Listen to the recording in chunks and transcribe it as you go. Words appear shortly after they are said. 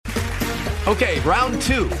Okay, round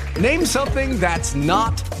 2. Name something that's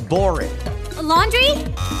not boring. A laundry?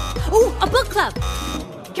 Ooh, a book club.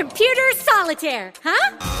 Computer solitaire,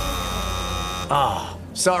 huh? Ah,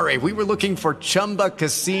 sorry, we were looking for Chumba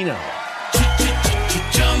Casino.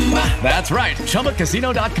 That's right.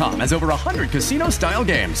 ChumbaCasino.com has over 100 casino-style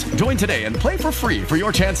games. Join today and play for free for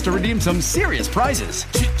your chance to redeem some serious prizes.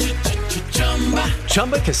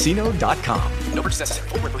 ChumbaCasino.com. No purchase necessary.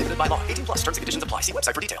 Void where prohibited by law. 18 plus. Terms and conditions apply. See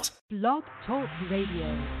website for details. Blog Talk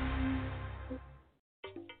Radio.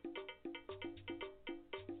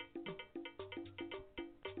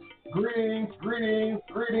 Greetings.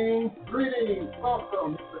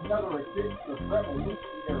 Welcome to another edition of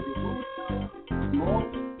Revolutionary Mood.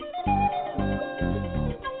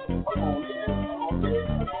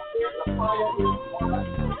 The fire is hot.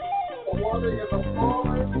 The water is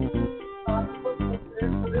falling. Not looking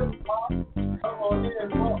into this pot. Come on in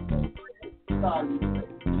and welcome.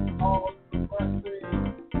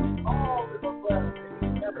 All the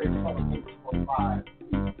blessings, every blessing for 5,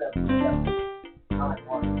 7, 9,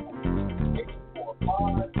 1, 8, 4,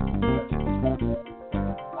 5, 7,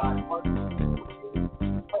 9, 1,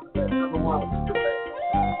 2, 3, number 1.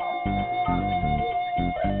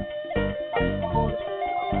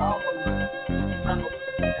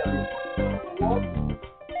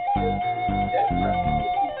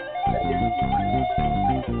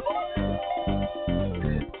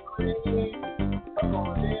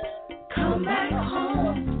 Come back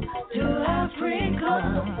home to Africa.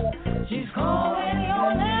 She's calling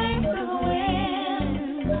your name to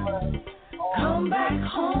win. Come back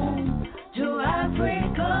home to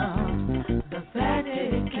Africa. The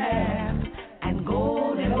fatted calf and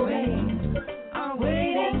golden rings are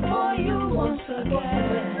waiting for you once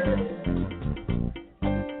again.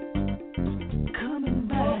 Coming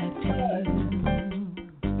back to you.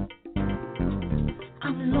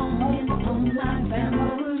 I'm longing for my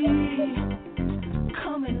family.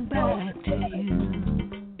 Coming back to you.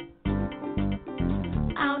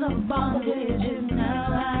 Out of bondage and now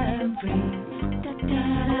I am free. Da da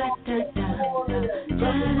da da da da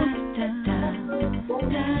da da da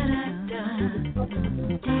da da da.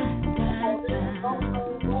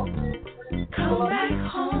 Come back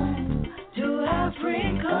home to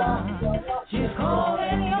Africa. She's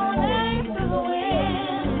calling your name to the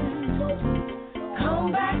wind. Come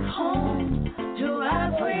back home to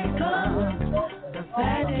Africa. The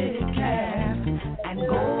fatted calf and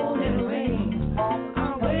golden rings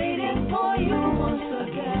are waiting for you once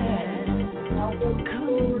again.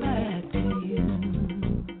 Coming back to you.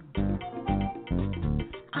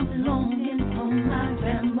 I'm longing for my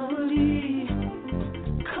family.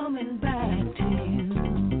 Coming back to you.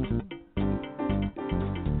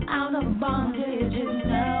 Out of bondage and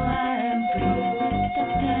now I am free. Da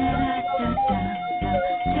da da da da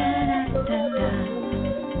da da da da da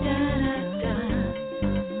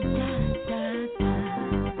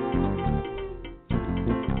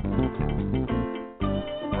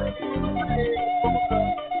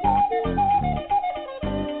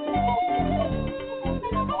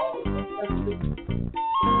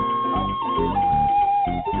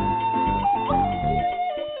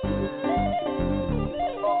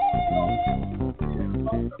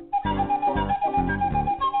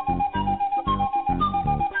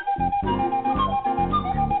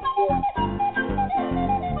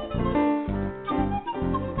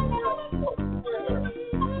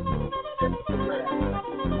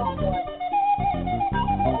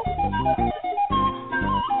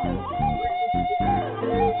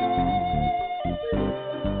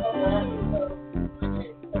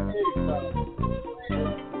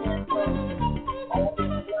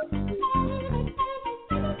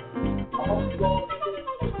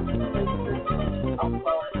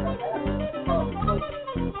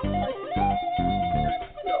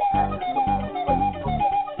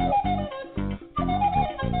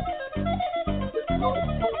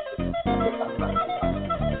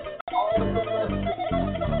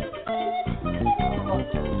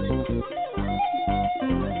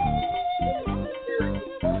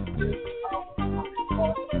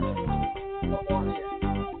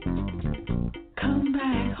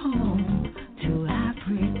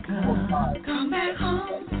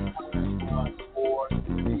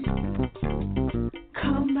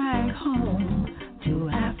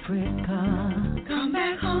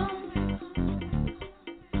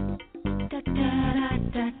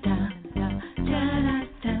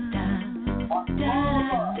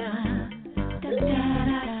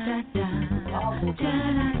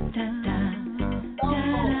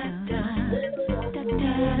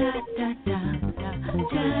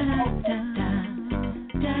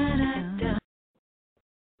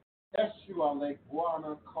Eshu ale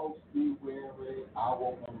guana kosi were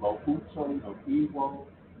awo lo uto no iwo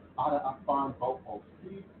ada afan bo o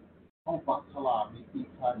si o batala mi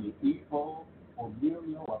ita ni iwo o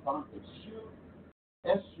milio avant eshu.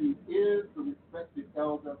 Eshu is the respected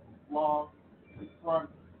elder who flogs,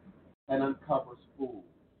 confronts, and uncovers fools.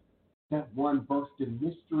 That one versed in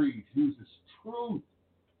mysteries uses truth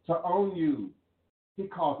to own you. He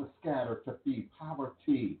causes scatter to feed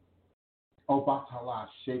poverty. Obatala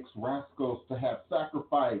shakes rascals to have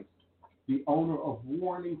sacrifice. The owner of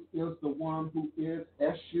warnings is the one who is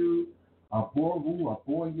Eshu, Aboru,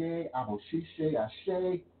 Aboye, Aboshishe,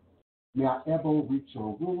 Ashe. May our Ebo reach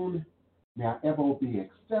your wound. May our Ebo be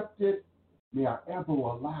accepted. May our Ebo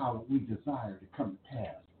allow what we desire to come to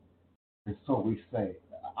pass. And so we say,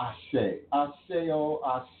 Ashe, Ashe, oh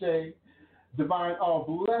Ashe. Divine, all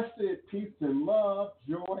blessed peace and love,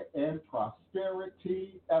 joy and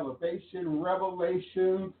prosperity, elevation,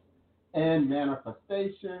 revelations, and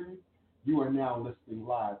manifestation. You are now listening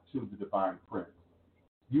live to the Divine Prince.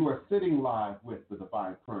 You are sitting live with the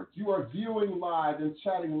Divine Prince. You are viewing live and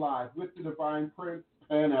chatting live with the Divine Prince,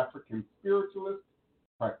 Pan-African spiritualist,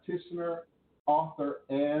 practitioner, author,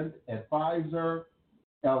 and advisor,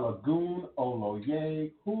 Elagun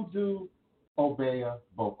Oloye Hoodoo Obeya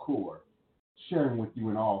Bokur, sharing with you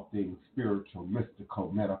in all things spiritual,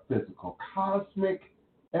 mystical, metaphysical, cosmic,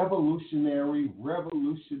 evolutionary,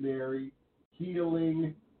 revolutionary,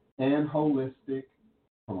 healing, and holistic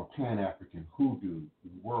from a Pan-African hoodoo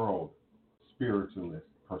world spiritualist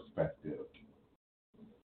perspective.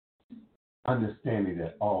 Understanding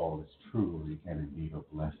that all is truly and indeed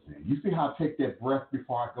a blessing. You see how I take that breath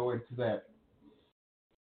before I go into that?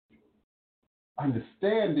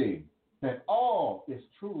 Understanding that all is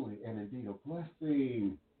truly and indeed a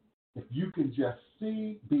blessing. If you can just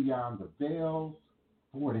see beyond the veils,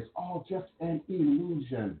 for it is all just an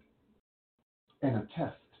illusion and a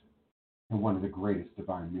test in one of the greatest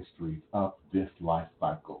divine mysteries of this life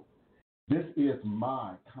cycle. This is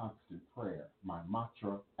my constant prayer, my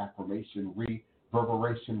mantra, affirmation,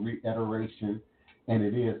 reverberation, reiteration, and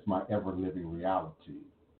it is my ever-living reality.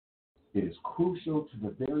 It is crucial to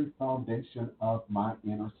the very foundation of my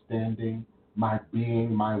understanding, my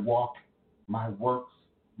being, my walk, my works,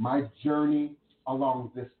 my journey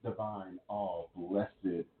along this divine, all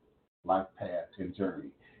blessed life path and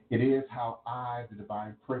journey. It is how I, the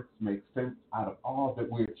Divine Prince, make sense out of all that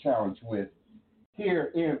we're challenged with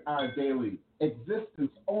here in our daily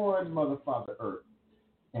existence on Mother Father Earth.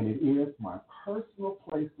 And it is my personal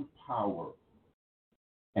place of power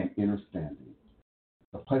and understanding.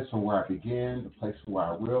 The place from where I begin, the place from where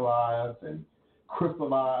I realize and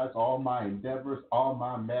crystallize all my endeavors, all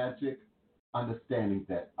my magic, understanding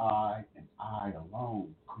that I and I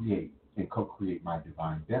alone create and co-create my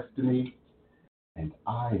divine destiny, and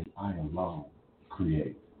I alone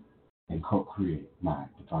create and co-create my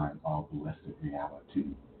divine all-blessed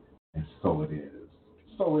reality. And so it is.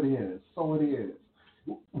 So it is. So it is.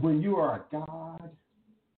 When you are a god,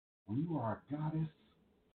 when you are a goddess,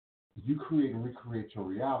 you create and recreate your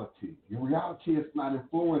reality. Your reality is not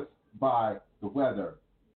influenced by the weather.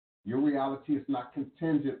 Your reality is not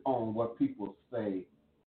contingent on what people say,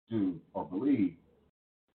 do, or believe.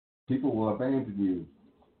 People will abandon you.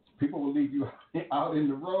 People will leave you out in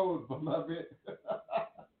the road, beloved.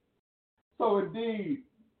 So indeed,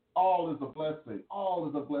 all is a blessing. All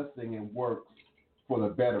is a blessing and works for the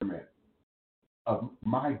betterment of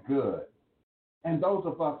my good. And those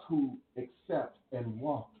of us who accept and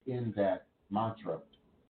walk in that mantra.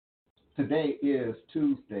 Today is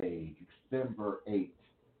Tuesday, December 8th,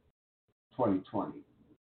 2020.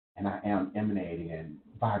 And I am emanating and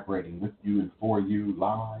vibrating with you and for you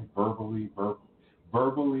live, verbally,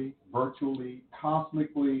 virtually,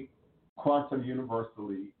 cosmically, quantum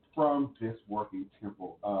universally from this working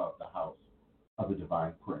temple of the house of the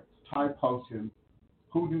Divine Prince. Thai Potion,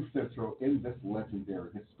 Hoodoo Central in this legendary,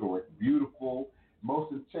 historic, beautiful,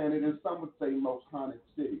 most enchanted, and some would say most haunted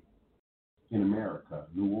city in America,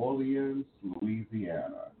 New Orleans,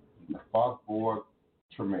 Louisiana, the Fogboard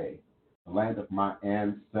Treme, the land of my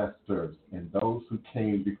ancestors and those who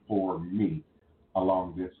came before me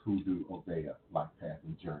along this Hoodoo Obeya life path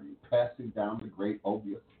and journey, passing down the great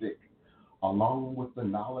Obeya stick, along with the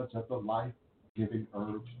knowledge of the life-giving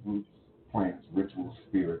herbs, roots, plants, rituals,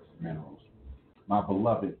 spirits, minerals. My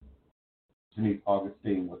beloved Denise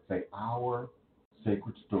Augustine would say, our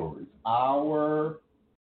sacred stories. Our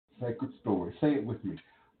sacred stories. Say it with me.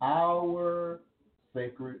 Our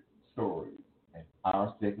sacred stories at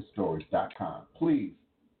oursacredstories.com. Please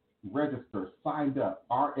register, sign up,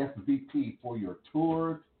 RSVP for your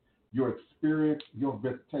tours, your experience, your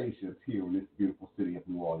visitations here in this beautiful city of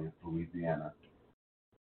New Orleans, Louisiana.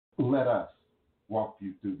 Let us walk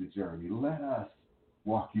you through the journey. Let us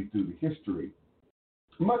walk you through the history,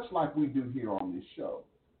 much like we do here on this show,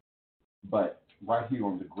 but right here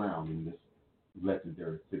on the ground in this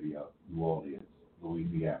legendary city of New Orleans,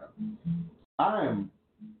 Louisiana. I am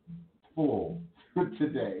full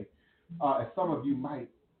today, as some of you might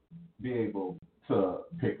be able to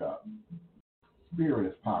pick up. Spirit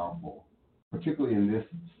is powerful, particularly in this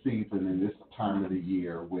season, in this time of the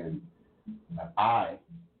year when I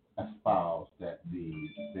espouse that the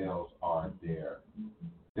veils are there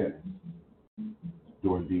thinnest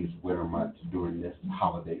during these winter months, during this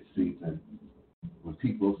holiday season, when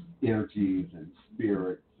people's energies and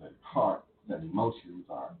spirits and hearts and emotions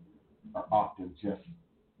are often just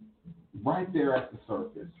right there at the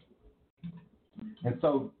surface. And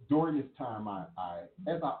so during this time, I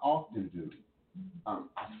as I often do, I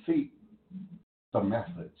seek the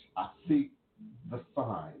message. I seek the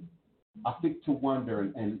sign. I seek to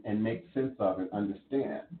wonder and make sense of and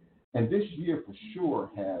understand. And this year for sure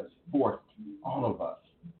has forced all of us,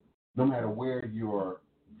 no matter where you're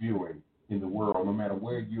viewing in the world, no matter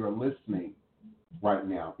where you're listening right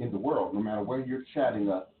now in the world, no matter where you're chatting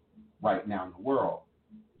us right now in the world,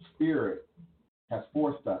 Spirit has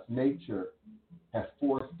forced us, nature has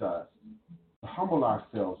forced us to humble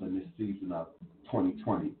ourselves in this season of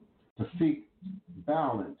 2020, to seek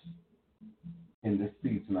balance in this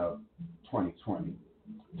season of 2020,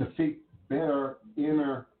 to seek better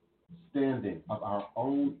inner standing of our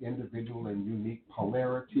own individual and unique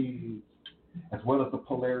polarities, as well as the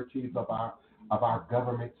polarities of our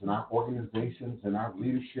governments and our organizations and our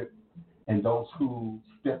leadership and those who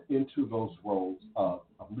step into those roles of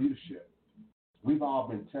leadership. We've all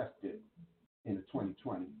been tested in the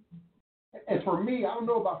 2020. And for me, I don't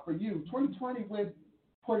know about for you, 2020 went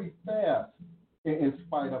pretty fast in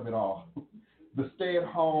spite of it all. The stay at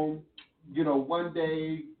home, one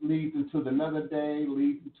day leads into another day,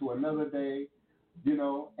 leads into another day,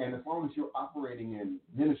 and as long as you're operating in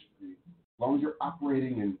ministry, as long as you're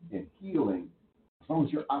operating in healing, as long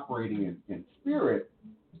as you're operating in spirit,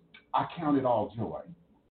 I count it all joy.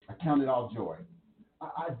 I count it all joy.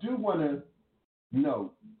 I do want to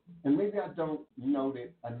note, and maybe I don't note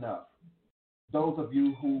it enough, those of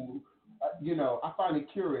you who, I find it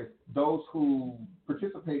curious, those who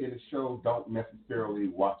participate in the show don't necessarily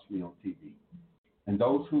watch me on TV. And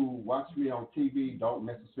those who watch me on TV don't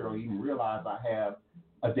necessarily even realize I have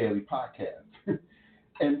a daily podcast.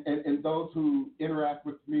 and those who interact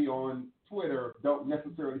with me on Twitter don't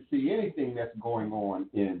necessarily see anything that's going on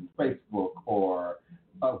in Facebook or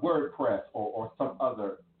WordPress or some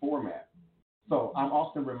other format. So I'm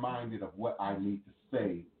often reminded of what I need to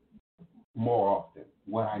say more often,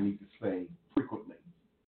 what I need to say frequently.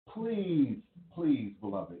 Please, please,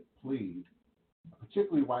 beloved, please,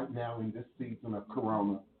 particularly right now in this season of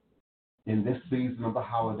Corona, in this season of the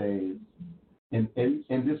holidays, in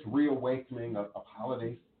this reawakening of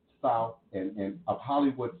Holiday South and of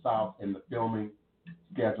Hollywood South and the filming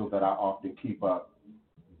schedule that I often keep up,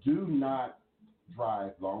 do not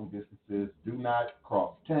drive long distances, do not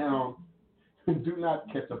cross town, do not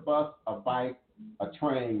catch a bus, a bike, a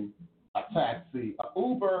train, a taxi, an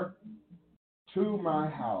Uber to my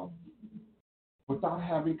house without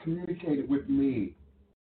having communicated with me,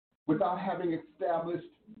 without having established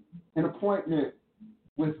an appointment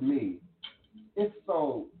with me. It's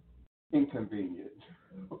so inconvenient.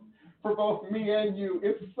 For both me and you,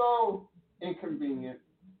 it's so inconvenient.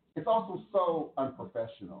 It's also so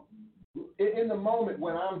unprofessional. In the moment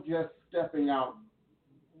when I'm just stepping out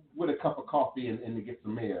with a cup of coffee and to get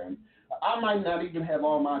some air, and I might not even have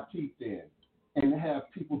all my teeth in, and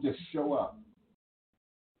have people just show up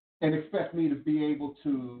and expect me to be able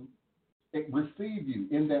to receive you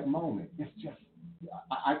in that moment. It's just,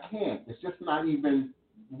 I can't. It's just not even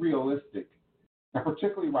realistic. And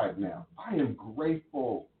particularly right now, I am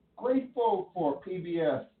grateful for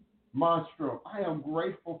PBS, Monstrum. I am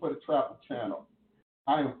grateful for the Travel Channel.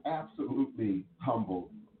 I am absolutely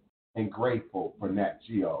humbled and grateful for Nat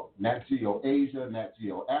Geo Asia, Nat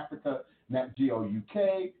Geo Africa, Nat Geo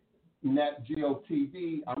UK, Nat Geo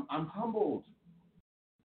TV. I'm humbled.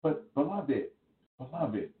 But beloved,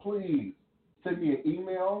 please send me an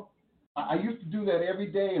email. I used to do that every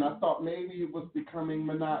day, and I thought maybe it was becoming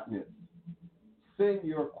monotonous. Send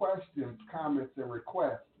your questions, comments, and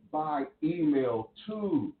requests by email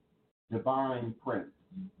to Divine Prince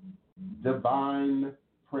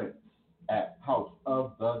at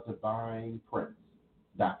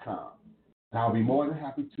houseofthedivineprince.com. And I'll be more than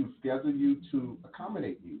happy to schedule you to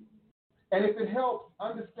accommodate you. And if it helps,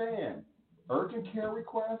 understand, urgent care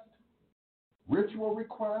requests, ritual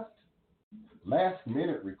request, last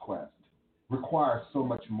minute request requires so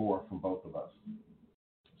much more from both of us.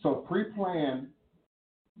 So pre-plan,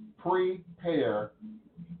 prepare,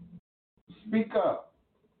 speak up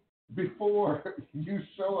before you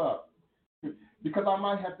show up. Because I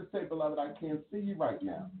might have to say, beloved, I can't see you right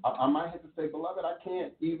now. I might have to say, beloved, I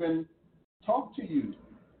can't even talk to you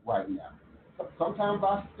right now. Sometimes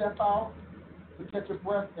I step out to catch a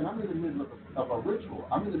breath, and I'm in the middle of a ritual.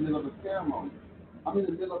 I'm in the middle of a ceremony. I'm in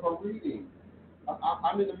the middle of a reading.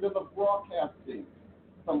 I'm in the middle of broadcasting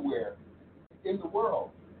somewhere in the world.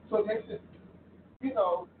 So it makes it,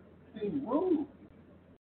 seem rude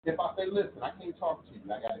if I say, listen, I can't talk to you.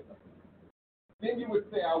 I got to go. Then you would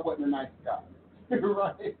say I wasn't a nice guy.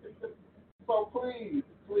 Right? So please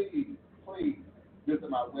visit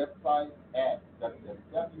my website at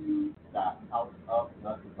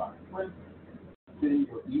www.houseofthedivine. Send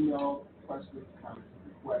your email, questions, comments,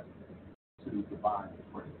 and requests to Divine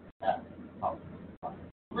Prince at House of Divine.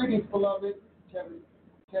 Greetings, beloved.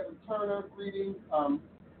 Kevin Turner, greetings.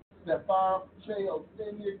 Stefan Cheo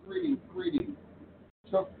Senior, greetings.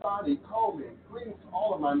 Chosani Coleman, greetings to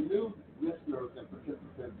all of my new listeners and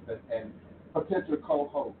participants and potential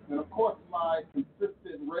co-hosts. And of course, my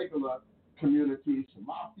consistent, regular community,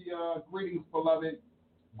 Shamafia, greetings, beloved.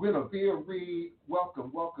 Guinevere Reed,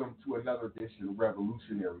 welcome to another edition of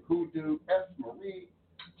Revolutionary Hoodoo. S. Marie,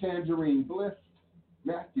 Tangerine Bliss,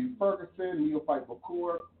 Matthew Ferguson, Neophyte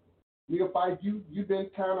McCord. Neophyte, you've been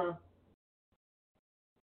kind of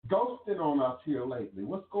ghosting on us here lately.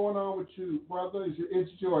 What's going on with you, brother? Is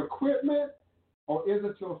it your equipment or is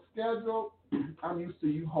it your schedule? I'm used to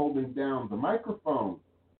you holding down the microphone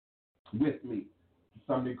with me to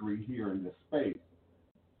some degree here in this space.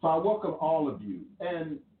 So I welcome all of you.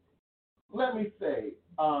 And let me say,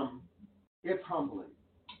 it's humbling.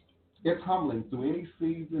 It's humbling through any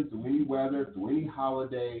season, through any weather, through any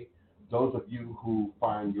holiday, those of you who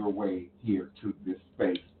find your way here to this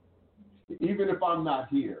space. Even if I'm not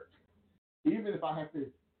here, even if I have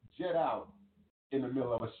to jet out in the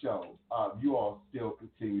middle of a show, you all still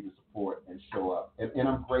continue to support and show up. And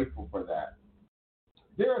I'm grateful for that.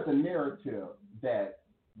 There is a narrative that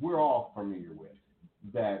we're all familiar with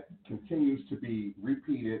that continues to be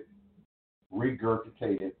repeated,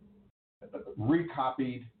 regurgitated,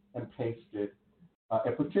 recopied, and pasted,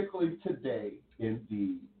 and particularly today in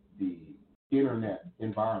the internet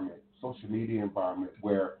environment, social media environment,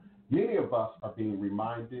 where many of us are being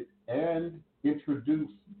reminded and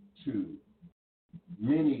introduced to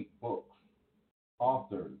many books,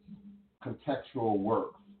 authors, contextual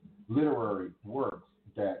works, literary works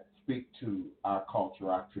that speak to our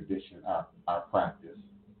culture, our tradition, our practice.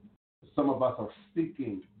 Some of us are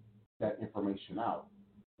seeking that information out.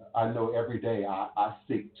 I know every day I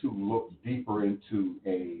seek to look deeper into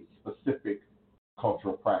a specific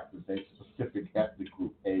cultural practice, a specific ethnic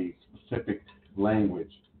group, a specific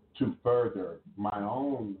language to further my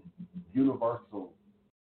own universal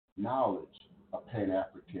knowledge of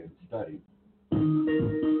Pan-African study,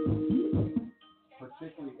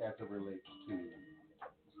 particularly as it relates to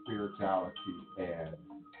spirituality and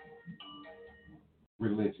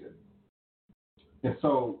religion. And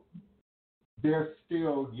so there's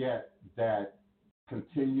still yet that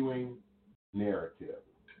continuing narrative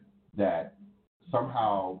that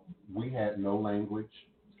somehow we had no language,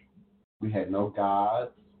 we had no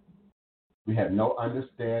gods, we had no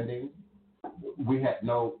understanding, we had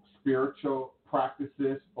no spiritual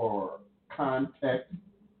practices or context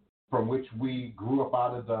from which we grew up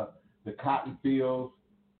out of the cotton fields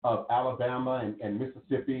of Alabama and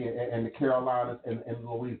Mississippi and the Carolinas and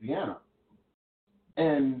Louisiana.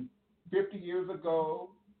 And 50 years ago,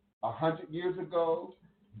 100 years ago,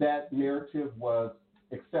 that narrative was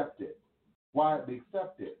accepted, widely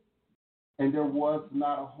accepted. And there was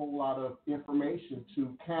not a whole lot of information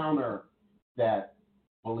to counter that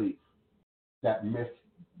belief, that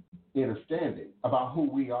misunderstanding about who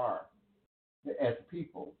we are as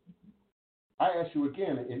people. I ask you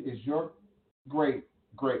again, is your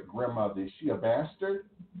great-great-grandmother, is she a bastard?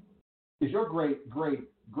 Is your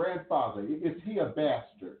great-great-grandfather, is he a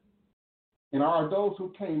bastard? And are those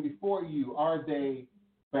who came before you, are they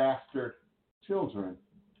bastard children?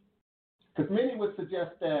 Because many would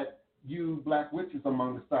suggest that you black witches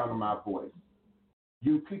among the sound of my voice,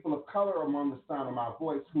 you people of color among the sound of my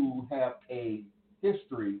voice who have a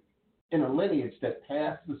history and a lineage that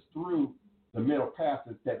passes through the Middle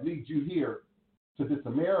Passage that leads you here to this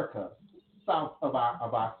America, south of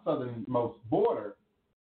our southernmost border,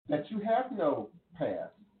 that you have no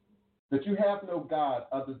past, that you have no God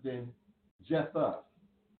other than just us,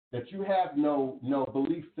 that you have no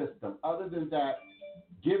belief system other than that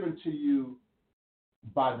given to you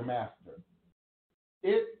by the master.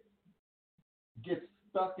 It gets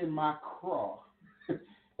stuck in my craw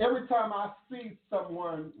every time I see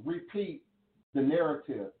someone repeat the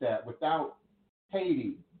narrative that without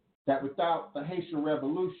Haiti, that without the Haitian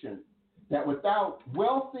Revolution, that without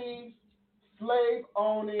wealthy,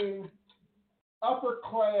 slave-owning,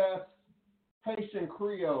 upper-class Haitian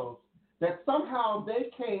Creoles, that somehow they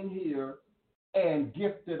came here and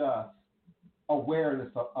gifted us awareness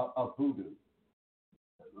of voodoo.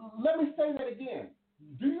 Let me say that again.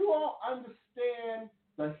 Do you all understand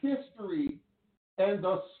the history and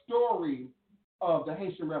the story of the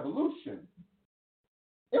Haitian Revolution?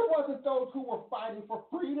 It wasn't those who were fighting for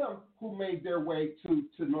freedom who made their way to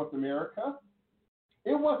North America.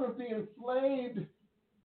 It wasn't the enslaved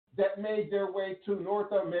that made their way to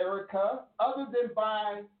North America, other than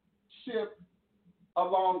by ship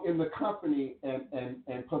along in the company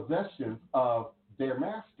and possessions of their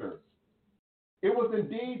masters. It was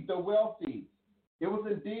indeed the wealthy. It was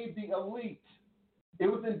indeed the elite. It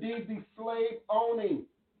was indeed the slave-owning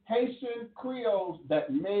Haitian Creoles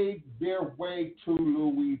that made their way to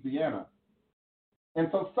Louisiana. And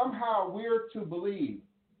so somehow we're to believe,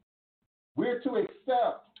 we're to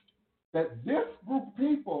accept that this group of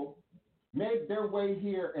people made their way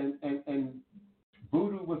here and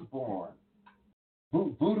voodoo was born.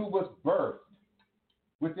 Voodoo was birthed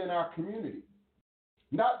within our community.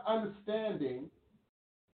 Not understanding,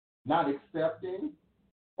 not accepting,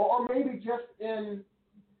 or maybe just in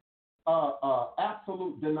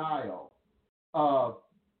absolute denial of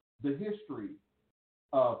the history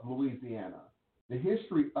of Louisiana, the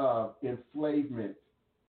history of enslavement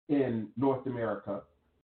in North America,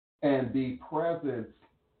 and the presence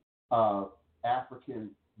of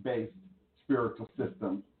African-based spiritual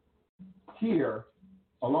systems here,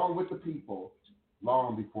 along with the people,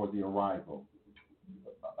 long before the arrival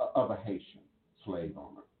of a Haitian slave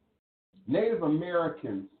owner. Native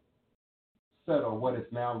Americans settled what is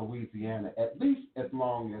now Louisiana at least as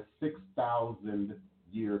long as 6,000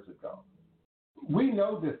 years ago. We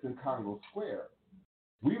know this in Congo Square.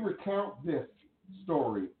 We recount this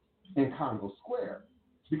story in Congo Square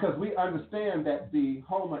because we understand that the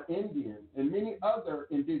Homa Indians and many other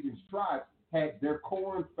indigenous tribes had their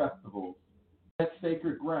corn festivals at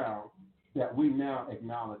sacred ground that we now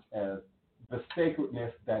acknowledge as the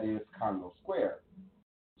sacredness that is Congo Square.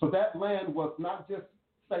 So that land was not just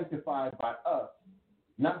sanctified by us,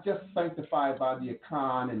 not just sanctified by the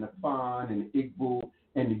Akan and the Fan and the Igbo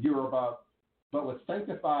and the Yoruba, but was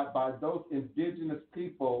sanctified by those indigenous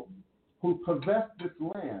people who possessed this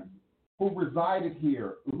land, who resided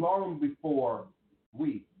here long before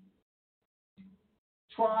we.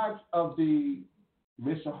 Tribes of the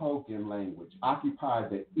Mishohogan language occupied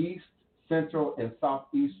the east, central, and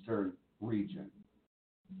southeastern region.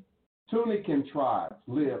 Tunican tribes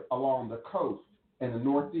live along the coast and the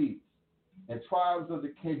northeast, and tribes of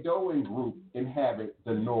the Caddoan group inhabit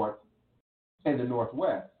the north and the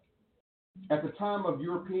northwest. At the time of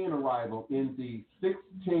European arrival in the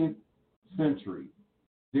 16th century,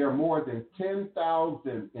 there are more than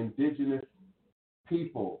 10,000 indigenous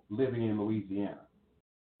people living in Louisiana.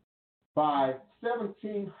 By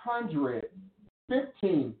 1700,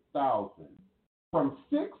 15,000 from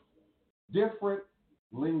 6 different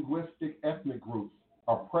linguistic ethnic groups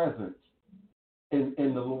are present in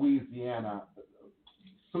the Louisiana,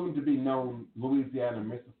 soon to be known Louisiana,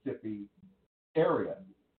 Mississippi area.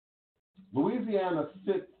 Louisiana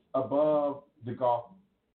sits above the Gulf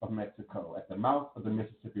of Mexico at the mouth of the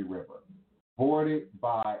Mississippi River, bordered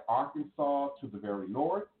by Arkansas to the very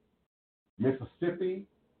north, Mississippi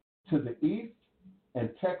to the east,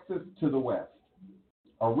 and Texas to the west.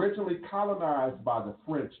 Originally colonized by the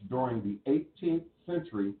French during the 18th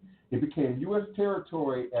century, it became U.S.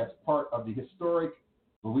 territory as part of the historic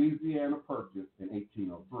Louisiana Purchase in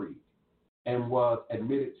 1803 and was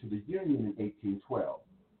admitted to the Union in 1812.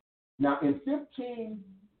 Now, in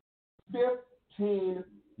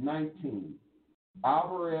 1519,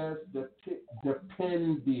 Alvarez de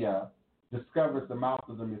Pendia discovers the mouth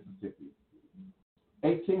of the Mississippi.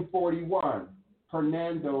 1841,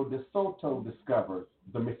 Hernando de Soto discovers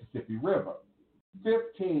the Mississippi River.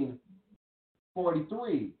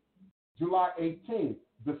 1543, July 18th,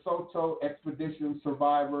 De Soto expedition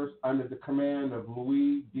survivors under the command of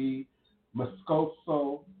Luis de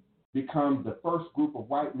Moscoso become the first group of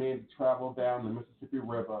white men to travel down the Mississippi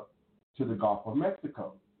River to the Gulf of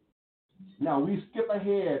Mexico. Now, we skip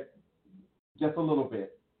ahead just a little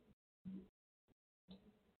bit.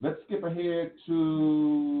 Let's skip ahead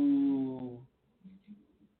to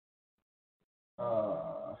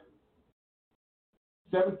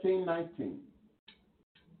 1719.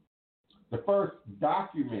 The first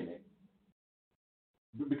documented,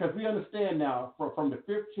 because we understand now from the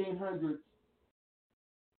 1500s,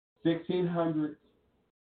 1600s,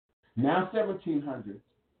 now 1700s,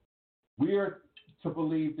 we are to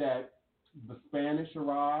believe that the Spanish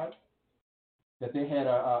arrived, that they had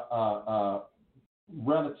a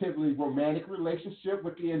relatively romantic relationship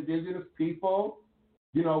with the indigenous people.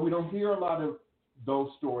 You know, we don't hear a lot of those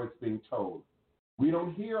stories being told. We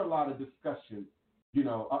don't hear a lot of discussion, you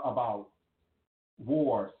know, about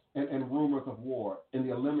wars and rumors of war and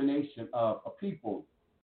the elimination of a people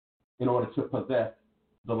in order to possess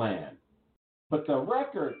the land. But the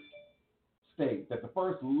records state that the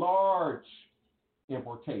first large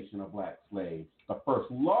importation of black slaves, the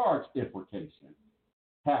first large importation,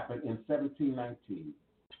 happened in 1719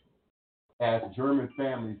 as German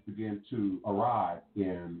families began to arrive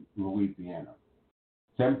in Louisiana.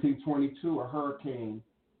 1722, a hurricane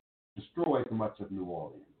destroyed much of New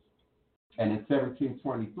Orleans. And in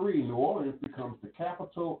 1723, New Orleans becomes the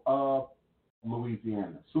capital of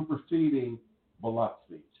Louisiana, superseding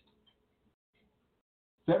Biloxi.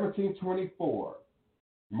 1724,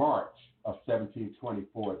 March of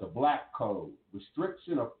 1724, the Black Code,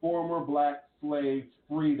 restriction of former black slaves'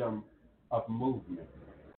 freedom of movement,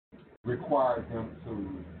 required them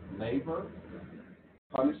to labor,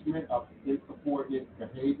 punishment of insubordinate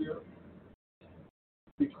behavior,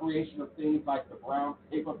 the creation of things like the brown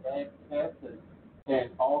paper bag test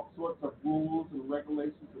and all sorts of rules and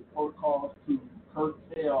regulations and protocols to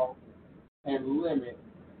curtail and limit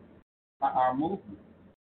our movement.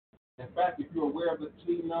 In fact, if you're aware of the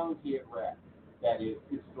Chignon head wrap that is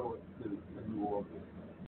historic to New Orleans,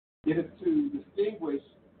 it is to distinguish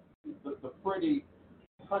the pretty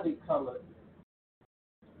honey-colored,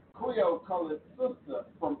 Creole-colored sister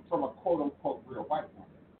from a quote-unquote real white woman.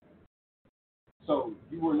 So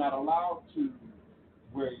you were not allowed to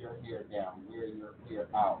wear your hair down, wear your hair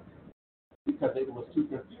out, because it was too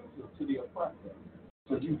confusing to the oppressor.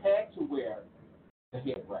 So you had to wear the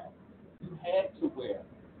head wrap. You had to wear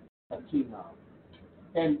a chignon.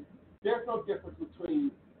 And there's no difference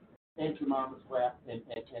between Aunt Jemima's wrap and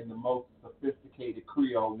the most sophisticated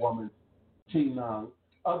Creole woman's chignon,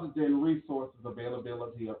 other than resources,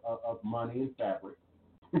 availability of money and fabric,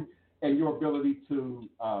 and your ability to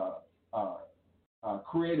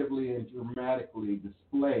creatively and dramatically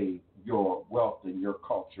display your wealth and your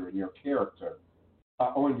culture and your character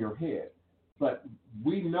on your head. But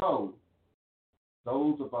we know,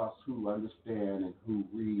 those of us who understand and who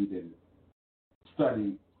read and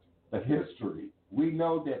study the history, we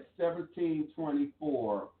know that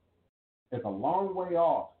 1724 is a long way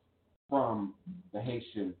off from the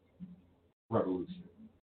Haitian Revolution.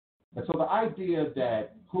 And so the idea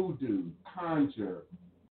that hoodoo, conjure,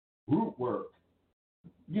 root work,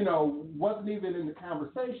 you know, wasn't even in the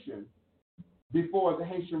conversation before the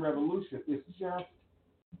Haitian Revolution is just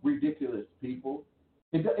ridiculous, people.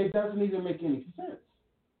 It doesn't even make any sense.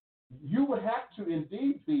 You would have to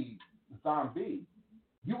indeed be zombie.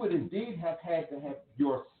 You would indeed have had to have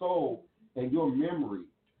your soul and your memory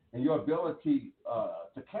and your ability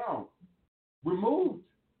to count removed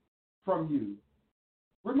from you.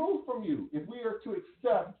 Removed from you if we are to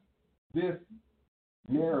accept this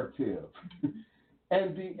narrative.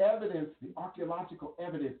 And the evidence, the archaeological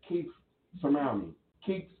evidence keeps surmounting,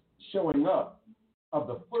 keeps showing up of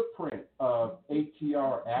the footprint of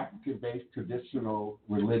ATR, African-based traditional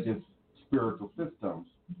religious spiritual systems,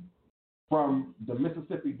 from the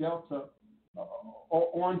Mississippi Delta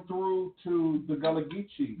on through to the Gullah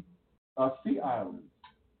Geechee Sea Islands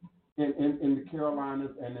in the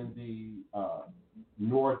Carolinas and in the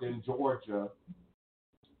northern Georgia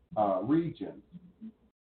region.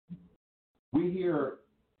 We hear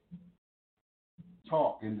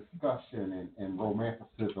talk and discussion and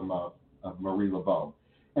romanticism of Marie Laveau.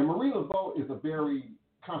 And Marie Laveau is a very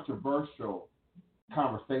controversial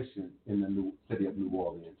conversation in the city of New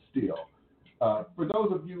Orleans still. For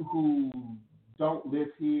those of you who don't live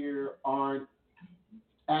here, aren't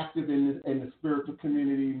active in the spiritual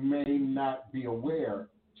community, may not be aware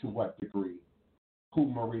to what degree who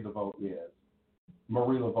Marie Laveau is,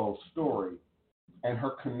 Marie Laveau's story, and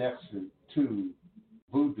her connection to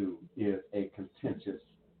voodoo is a contentious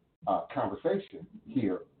conversation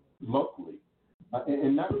here locally.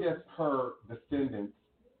 And not just her descendants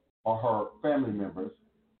or her family members,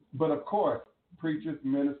 but of course, preachers,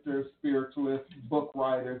 ministers, spiritualists, book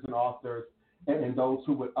writers, and authors, and those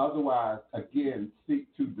who would otherwise, again,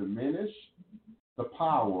 seek to diminish the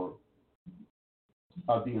power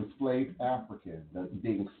of the enslaved African,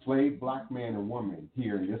 the enslaved black man and woman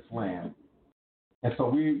here in this land. And so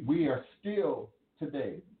we are still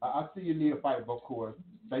today, I see you, Neophyte Bocour,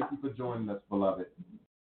 Thank you for joining us, beloved.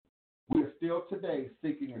 We are still today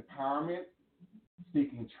seeking empowerment,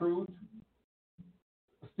 seeking truth,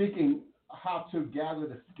 seeking how to gather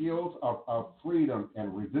the skills of freedom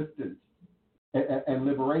and resistance and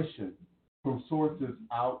liberation from sources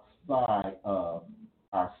outside of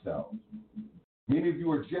ourselves. Many of you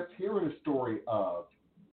are just hearing the story of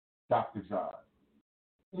Dr. John.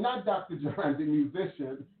 Not Dr. John, the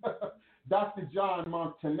musician, Dr. John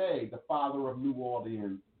Montanet, the father of New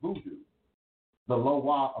Orleans voodoo, the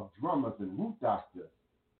Loa of drummers and root doctors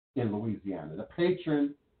in Louisiana, the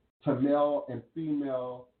patron to male and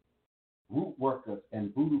female root workers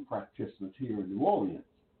and voodoo practitioners here in New Orleans.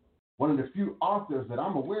 One of the few authors that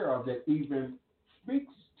I'm aware of that even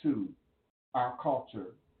speaks to our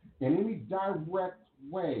culture in any direct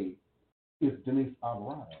way is Denise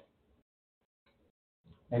Alvarado.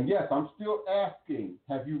 And yes, I'm still asking,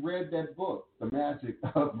 have you read that book, The Magic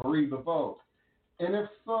of Marie Laveau? And if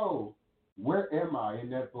so, where am I in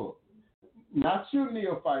that book? Not you,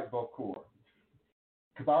 Neophyte Bokor,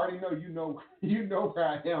 because I already know you know where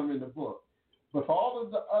I am in the book. But for all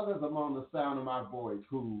of the others among the sound of my voice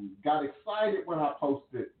who got excited when I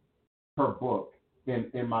posted her book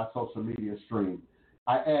in my social media stream,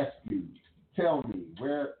 I ask you, tell me,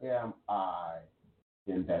 where am I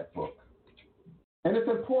in that book? And it's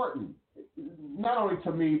important, not only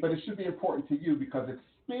to me, but it should be important to you because it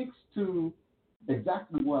speaks to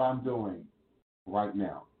exactly what I'm doing right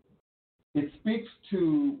now. It speaks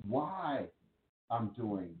to why I'm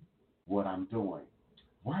doing what I'm doing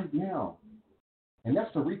right now. And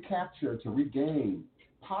that's to recapture, to regain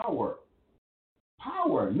power.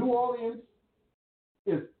 Power. New Orleans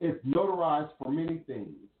is notarized for many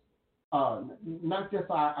things. Not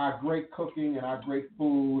just our great cooking and our great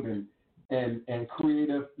food and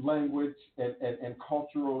creative language and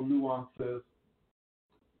cultural nuances.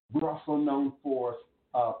 We're also known for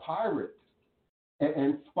pirates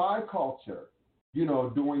and spy culture,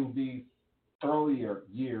 during these earlier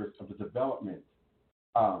years of the development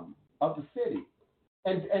of the city.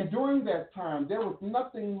 And during that time, there was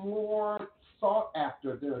nothing more sought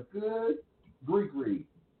after than a good gree-gree.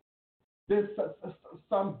 There's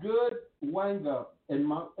some good wanga and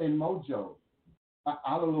mojo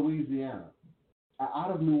out of Louisiana,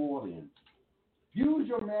 out of New Orleans. Use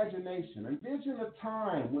your imagination. Envision a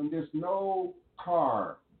time when there's no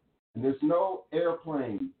car, and there's no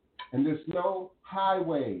airplane, and there's no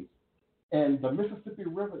highways, and the Mississippi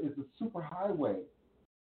River is the superhighway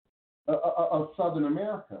of Southern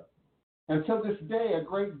America. Until this day, a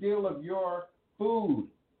great deal of your food,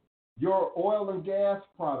 your oil and gas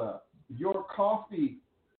products, your coffee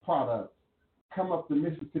products come up the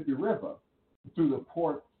Mississippi River through the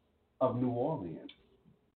port of New Orleans.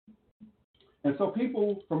 And so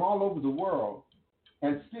people from all over the world,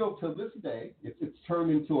 and still to this day, it's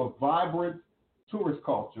turned into a vibrant tourist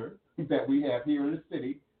culture that we have here in the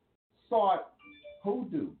city, sought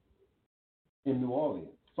hoodoo in New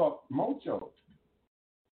Orleans, sought mojo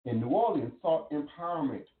in New Orleans, sought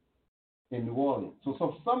empowerment in New Orleans.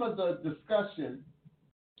 So some of the discussion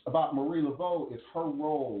about Marie Laveau is her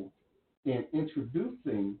role in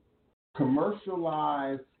introducing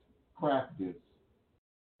commercialized practice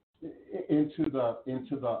into the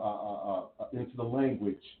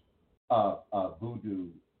language of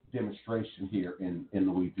voodoo demonstration here in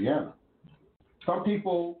Louisiana. Some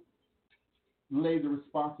people lay the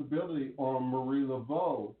responsibility on Marie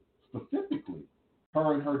Laveau specifically,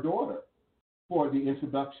 her and her daughter, for the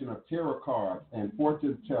introduction of tarot cards and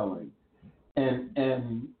fortune telling and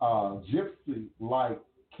gypsy-like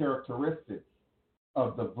characteristics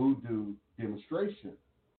of the voodoo demonstration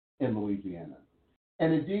in Louisiana.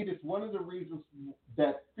 And indeed, it's one of the reasons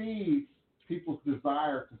that feeds people's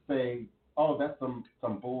desire to say, oh, that's some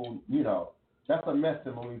bull, that's a mess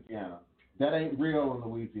in Louisiana. That ain't real in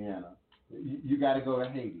Louisiana. You got to go to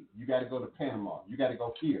Haiti. You got to go to Panama. You got to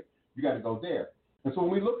go here. You got to go there. And so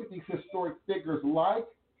when we look at these historic figures like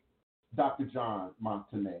Dr. John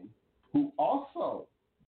Montanet, who also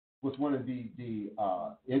was one of the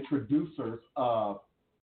introducers of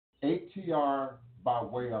ATR by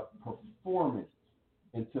way of performance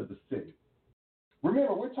into the city.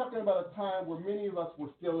 Remember, we're talking about a time where many of us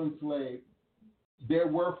were still enslaved. There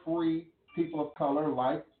were free people of color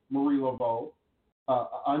like Marie Laveau,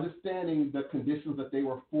 understanding the conditions that they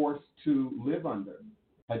were forced to live under,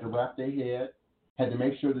 had to wrap their head, had to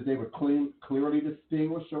make sure that they were clearly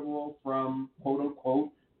distinguishable from, quote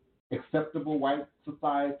unquote, acceptable white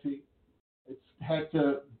society. It had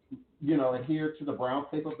to, adhere to the brown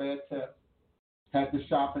paper bag test, had to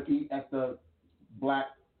shop and eat at the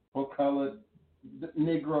black or colored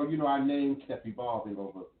Negro. Our name kept evolving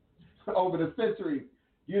over the centuries.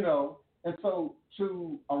 And so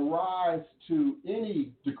to arise to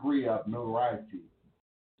any degree of notoriety,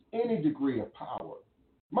 any degree of power,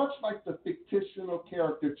 much like the fictional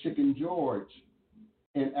character Chicken George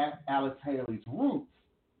in Alice Haley's Roots,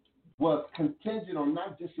 was contingent on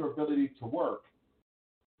not just your ability to work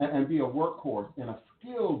and be a workhorse and a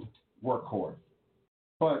skilled workhorse,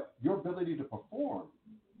 but your ability to perform,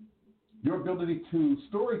 your ability to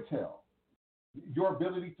storytell, your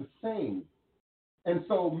ability to sing. And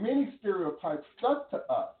so many stereotypes stuck to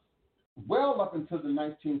us well up into the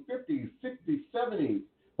 1950s, 60s, 70s.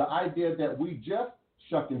 The idea that we just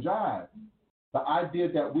shuck and jive, the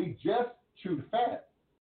idea that we just chew the fat,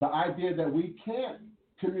 the idea that we can't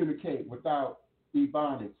communicate without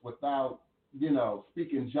ebonics, without,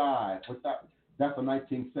 speaking jive, without, that's a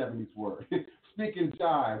 1970s word, speaking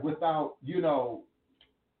jive, without,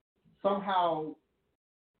 somehow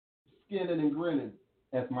skinning and grinning,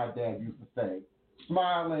 as my dad used to say,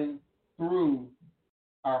 smiling through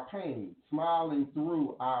our pain, smiling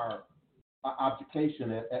through our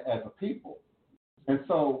objectivation as a people. And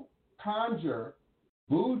so Conjure,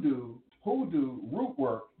 Voodoo, Hoodoo, root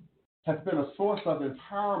work has been a source of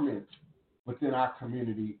empowerment within our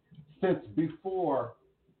community since before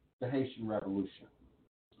the Haitian Revolution.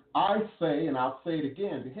 I say, and I'll say it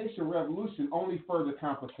again, the Haitian Revolution only further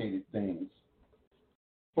complicated things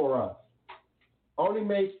for us, only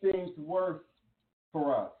made things worse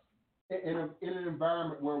for us in an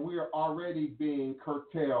environment where we are already being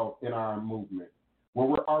curtailed in our movement, where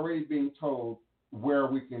we're already being told where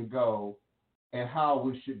we can go and how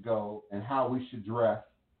we should go and how we should dress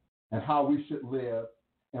and how we should live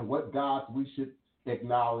and what gods we should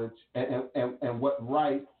acknowledge and what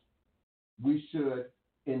rights we should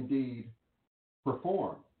indeed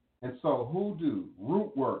perform. And so hoodoo,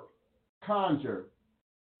 root work, conjure,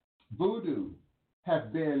 voodoo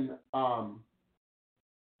have been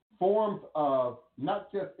forms of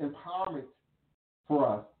not just empowerment for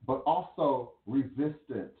us, but also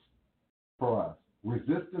resistance for us,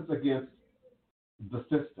 resistance against the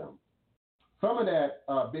system. Some of that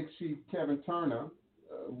Big Chief Kevin Turner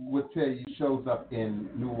would tell you shows up in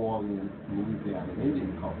New Orleans, Louisiana,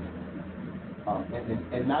 Indian culture.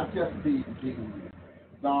 And not just the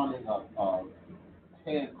donning of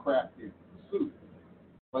handcrafted suits,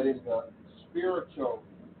 but in the spiritual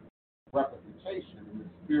representation, in the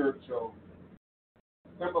spiritual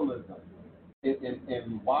symbolism,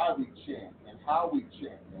 in why we chant, and how we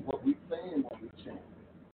chant, and what we say and what we chant,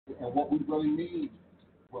 and what we really mean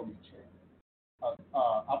when we chant.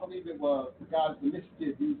 I believe it was the guys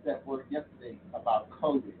initiative used that word yesterday about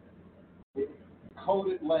coded.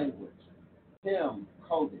 Coded language, hymn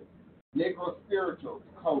coded, Negro spirituals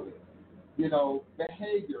coded,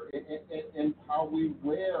 behavior and how we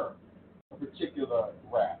wear a particular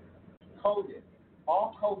rap, coded,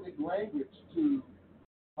 all coded language to,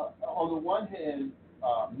 on the one hand,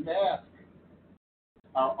 mask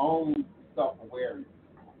our own self-awareness,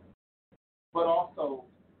 but also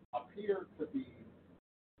appear to be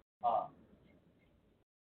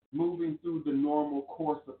moving through the normal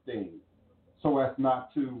course of things so as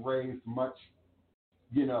not to raise much,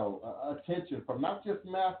 attention from not just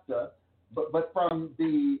master, but from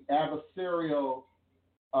the adversarial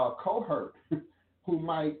cohort who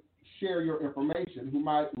might share your information, who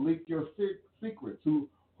might leak your secrets, who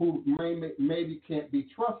maybe can't be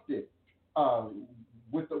trusted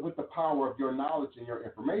with the power of your knowledge and your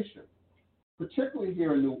information. Particularly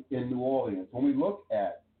here in New Orleans, when we look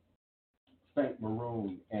at Saint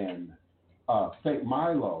Maroon and Saint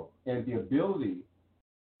Milo and the ability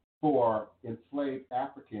for enslaved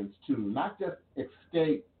Africans to not just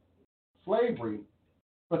escape slavery,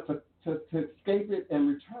 but to escape it and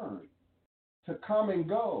return, to come and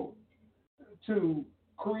go, to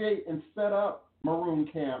create and set up maroon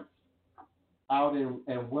camps out in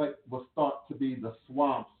what was thought to be the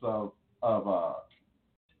swamps of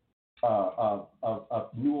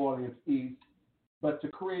New Orleans East, but to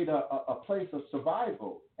create a place of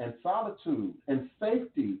survival and solitude and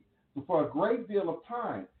safety for a great deal of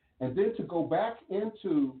time, and then to go back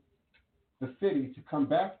into the city, to come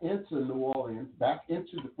back into New Orleans, back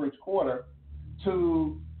into the French Quarter,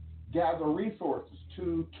 to gather resources,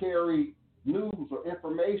 to carry news or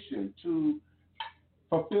information, to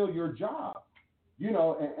fulfill your job,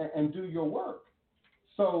 and do your work.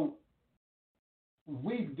 So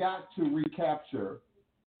we've got to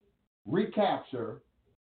recapture,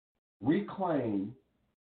 reclaim,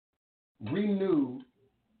 renew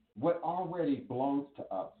what already belongs to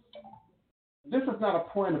us. This is not a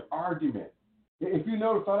point of argument. If you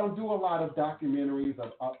notice, I don't do a lot of documentaries,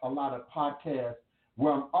 a lot of podcasts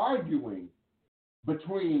where I'm arguing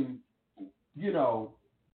between,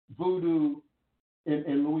 voodoo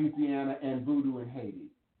in Louisiana and voodoo in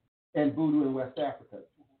Haiti and voodoo in West Africa.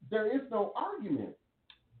 There is no argument.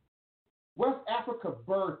 West Africa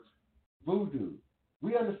birthed voodoo.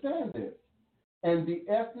 We understand this. And the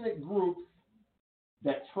ethnic groups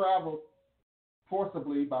that traveled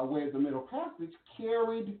forcibly by way of the Middle Passage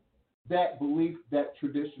carried that belief, that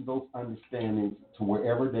tradition, those understandings to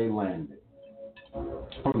wherever they landed.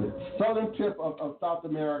 From the southern tip of South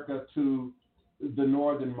America to the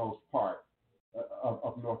northernmost part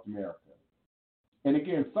of North America. And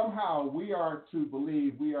again, somehow we are to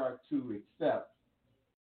believe, we are to accept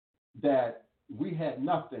that we had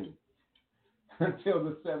nothing until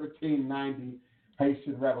the 1790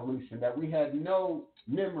 Haitian Revolution, that we had no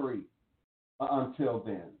memory until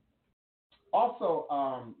then. Also,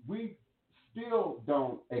 we still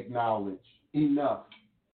don't acknowledge enough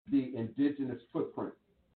the indigenous footprint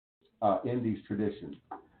in these traditions.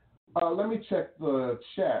 Let me check the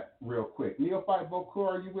chat real quick. Neophyte Bokur,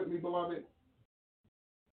 are you with me, beloved?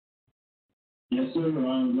 Yes, sir.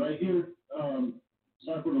 I'm right here.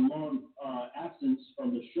 Sorry for the long absence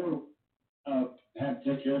from the show. Had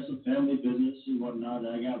to take care of some family business and whatnot.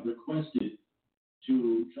 I got requested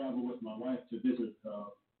to travel with my wife to visit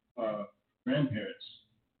grandparents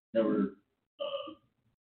that were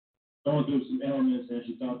going through some ailments, and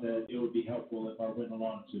she thought that it would be helpful if I went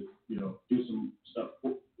along to, do some stuff,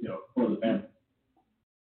 for the family.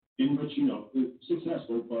 In which,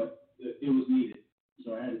 successful, but it was needed,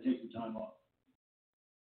 so I had to take some time off.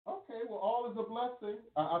 Okay, well, all is a blessing.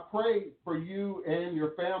 I pray for you and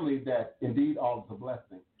your family that indeed all is a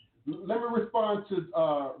blessing. Let me respond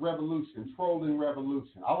to Revolution, Trolling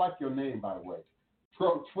Revolution. I like your name, by the way.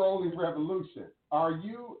 Trolling Revolution. Are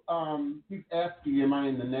you, he's asking, am I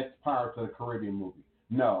in the next Pirates of the Caribbean movie?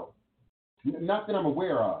 No. Not that I'm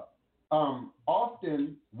aware of.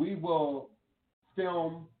 Often we will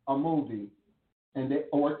film a movie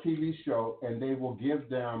or a TV show, and they will give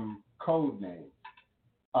them code names.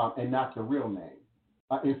 And not the real name.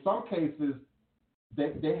 In some cases,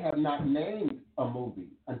 they have not named a movie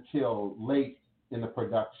until late in the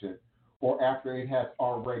production or after it has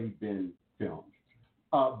already been filmed.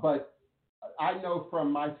 But I know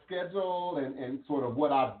from my schedule and sort of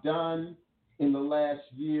what I've done in the last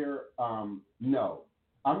year, no.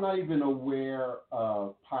 I'm not even aware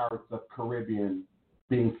of Pirates of the Caribbean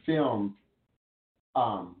being filmed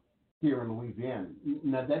here in Louisiana.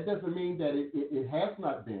 Now, that doesn't mean that it has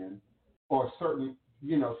not been, or certain,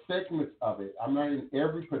 segments of it. I'm not in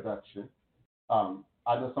every production. I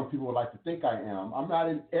know some people would like to think I am. I'm not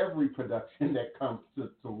in every production that comes to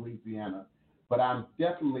Louisiana, but I'm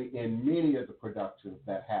definitely in many of the productions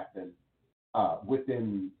that happen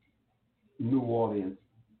within New Orleans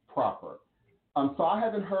proper. So I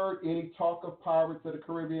haven't heard any talk of Pirates of the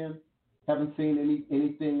Caribbean, haven't seen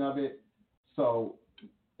anything of it. So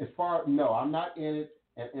as far, no, I'm not in it,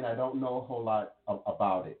 and I don't know a whole lot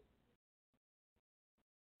about it.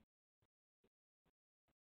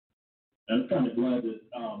 I'm kind of glad that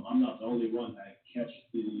I'm not the only one that catch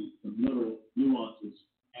the little nuances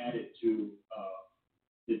added to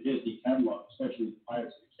the Disney catalog, especially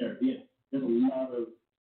Pirates of the Caribbean. There's a lot of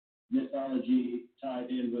mythology tied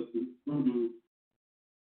in with the voodoo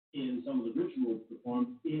in some of the rituals performed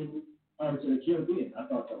in Pirates of the Caribbean. I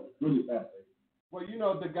thought that was really fascinating.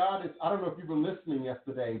 Well, the Goddess, I don't know if you were listening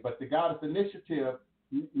yesterday, but the Goddess Initiative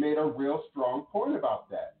made a real strong point about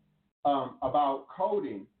that, about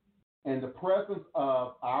coding and the presence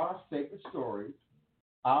of our sacred stories,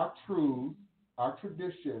 our truths, our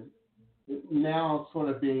traditions, now sort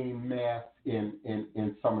of being masked in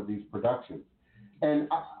some of these productions. And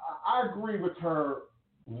I agree with her,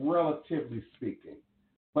 relatively speaking.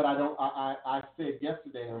 But I said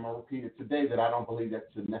yesterday, and I'm going to repeat it today, that I don't believe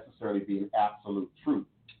that to necessarily be an absolute truth.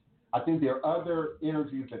 I think there are other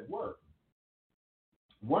energies at work.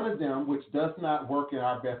 One of them, which does not work in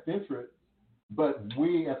our best interest, but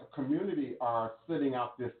we as a community are sitting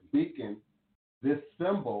out this beacon, this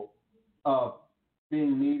symbol of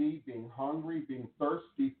being needy, being hungry, being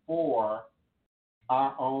thirsty for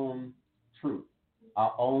our own truth,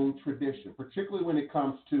 our own tradition, particularly when it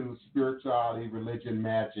comes to spirituality, religion,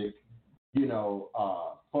 magic,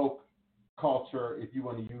 folk culture, if you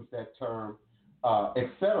want to use that term,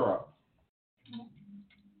 etc.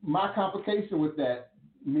 My complication with that,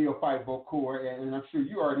 Neophyte Bokur, and I'm sure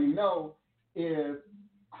you already know, is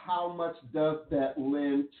how much does that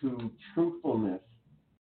lend to truthfulness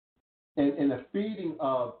and the feeding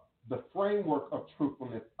of the framework of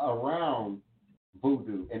truthfulness around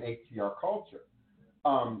voodoo and ATR culture.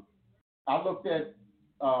 I looked at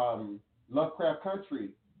Lovecraft Country,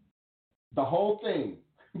 the whole thing,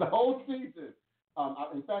 the whole season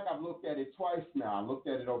In fact, I've looked at it twice now. I looked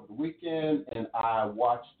at it over the weekend, and I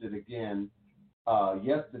watched it again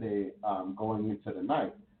yesterday, going into the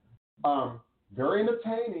night. Very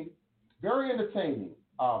entertaining, very entertaining.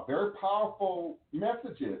 Very powerful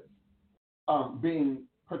messages being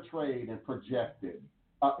portrayed and projected.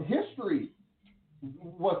 History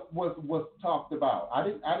was talked about. I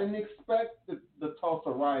didn't expect the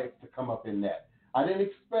Tulsa riots to come up in that. I didn't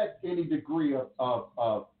expect any degree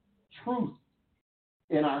of truth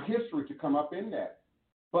in our history to come up in that.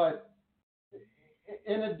 But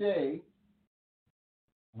in a day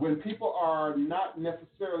when people are not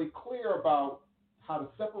necessarily clear about how to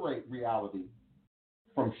separate reality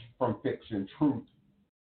from fiction, truth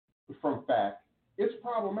from fact, it's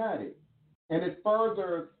problematic. And it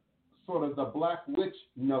furthers sort of the black witch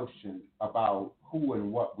notion about who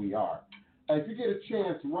and what we are. If you get a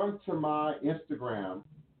chance, run to my Instagram,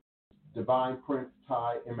 Divine Prince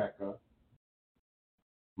Ty Emeka.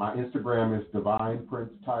 My Instagram is Divine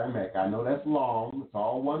Prince Ty Emeka. I know that's long. It's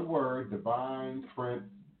all one word, Divine Prince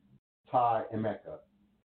Ty Emeka.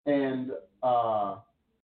 And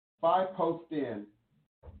 5 posts in,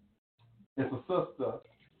 it's a sister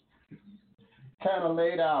kind of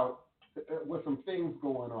laid out with some things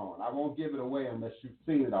going on. I won't give it away unless you've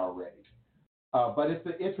seen it already. But it's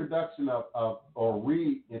the introduction or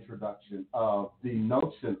reintroduction of the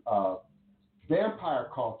notion of vampire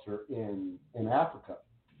culture in Africa.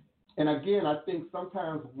 And again, I think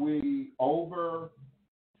sometimes we over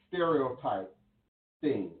stereotype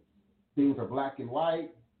things. Things are black and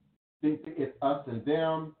white. Think it's us and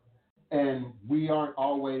them. And we aren't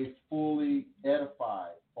always fully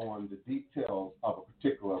edified on the details of a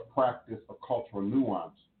particular practice or cultural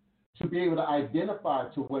nuance to be able to identify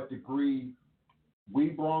to what degree we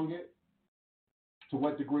brought it, to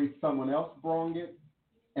what degree someone else brought it,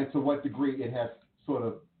 and to what degree it has sort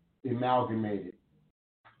of amalgamated,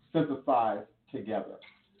 synthesized together.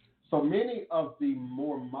 So many of the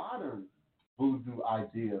more modern voodoo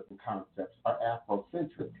ideas and concepts are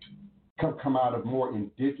Afrocentric, come out of more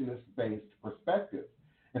indigenous-based perspectives.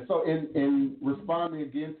 And so in responding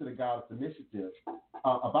again to the Goddess Initiative,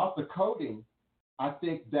 about the coding, I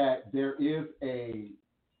think that there is a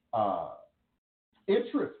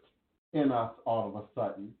interest in us all of a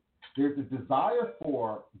sudden. There's a desire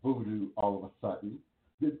for voodoo all of a sudden.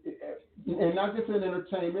 And not just in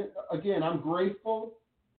entertainment. Again, I'm grateful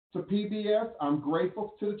to PBS. I'm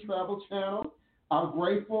grateful to the Travel Channel. I'm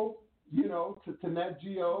grateful, to Nat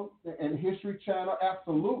Geo and History Channel.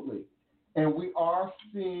 Absolutely. And we are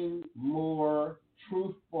seeing more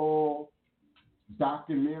truthful,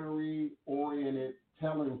 documentary-oriented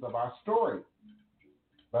tellings of our story.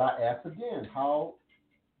 But I ask again, how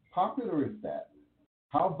popular is that?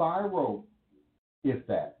 How viral is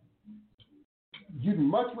that? You'd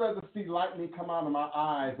much rather see lightning come out of my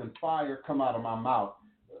eyes and fire come out of my mouth,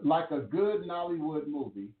 like a good Nollywood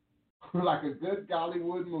movie, like a good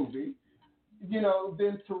Gollywood movie,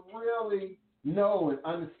 than to really know and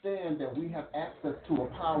understand that we have access to a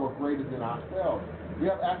power greater than ourselves. We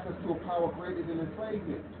have access to a power greater than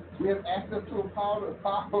enslavement. We have access to a power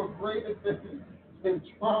greater than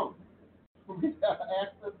Trump. We have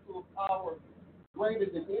access to a power greater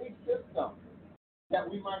than any system that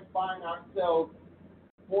we might find ourselves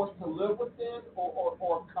forced to live within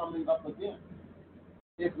or coming up against.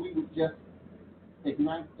 If we would just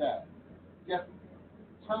ignite that, just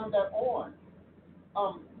turn that on.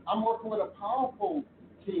 I'm working with a powerful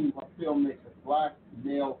team of filmmakers, black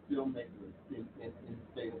male filmmakers in the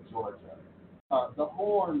state of Georgia. The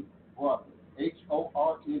Horn Brothers,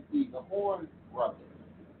 Horne, the Horn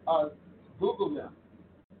Brothers. Google them.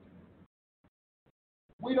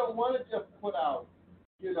 We don't want to just put out,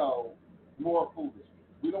 more foolishness.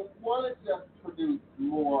 We don't want to just produce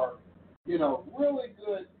more, really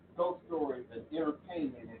good ghost stories and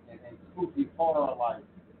entertainment and spooky horror-like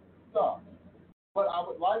stuff. But I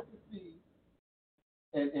would like to see,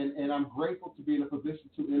 and I'm grateful to be in a position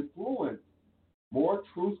to influence more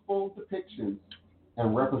truthful depictions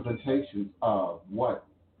and representations of what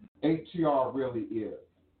ATR really is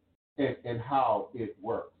and how it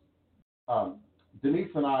works. Denise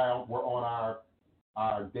and I were on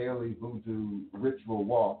our daily voodoo ritual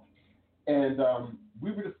walk, and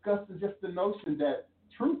we were discussing just the notion that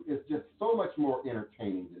truth is just so much more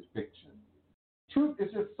entertaining than fiction. Truth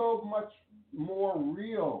is just so much more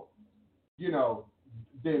real,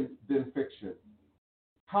 than fiction.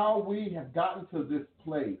 How we have gotten to this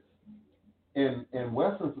place in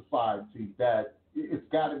Western society that it's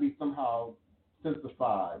got to be somehow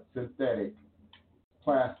synthesized, synthetic,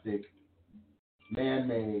 plastic,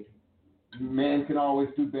 man-made. Man can always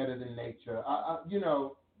do better than nature.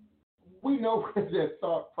 we know where that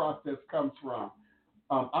thought process comes from.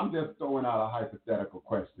 I'm just throwing out a hypothetical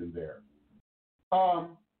question there.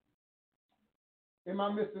 Am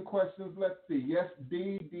I missing questions? Let's see. Yes,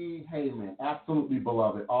 D.D. Heyman, absolutely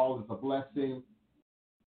beloved. All is a blessing.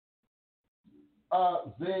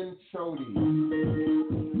 Zen Chody.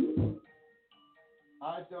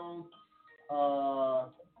 I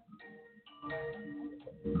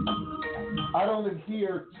don't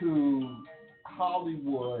adhere to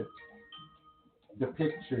Hollywood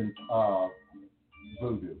depictions of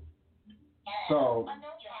voodoo. So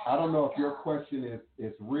I don't know if your question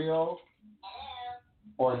is real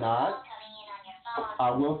or not.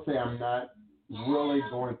 I will say I'm not really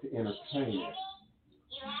going to entertain it.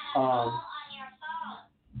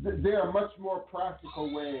 There are much more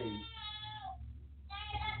practical ways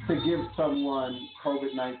to give someone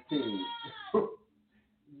COVID-19.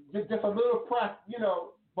 Just a little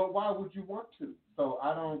but why would you want to? So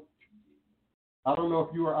I don't know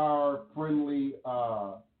if you are our friendly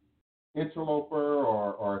interloper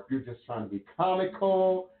or if you're just trying to be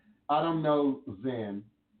comical. I don't know, Zen.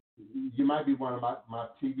 You might be one of my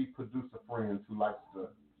TV producer friends who likes to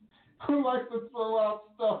throw out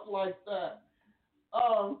stuff like that.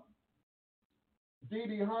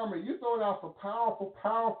 Dee Harmon, you're throwing out some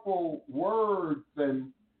powerful words,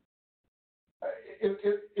 and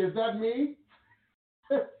is that me?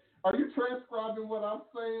 Are you transcribing what I'm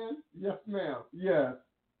saying? Yes, ma'am. Yes.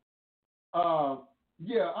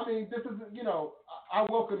 Yeah, I mean, this is, I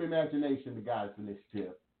welcome imagination to guys'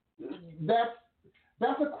 initiative.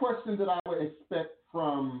 That's a question that I would expect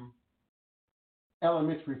from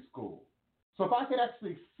elementary school. So if I could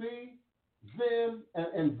actually see Zen,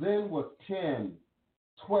 and Zen was 10,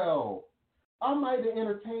 12, I might have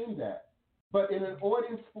entertained that. But in an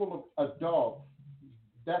audience full of adults,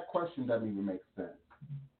 that question doesn't even make sense.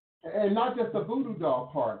 And not just the voodoo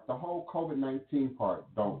doll part, the whole COVID-19 part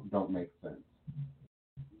don't make sense.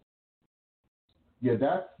 Yeah,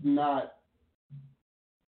 that's not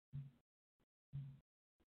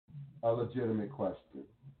a legitimate question.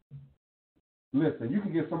 Listen, you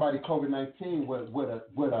can give somebody COVID-19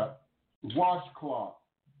 with a washcloth.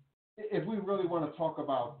 If we really want to talk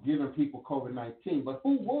about giving people COVID-19, but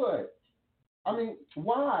who would? I mean,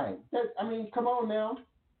 why? Come on now.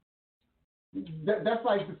 That's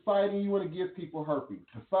like deciding you want to give people herpes,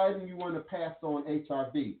 deciding you want to pass on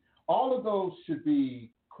HIV. All of those should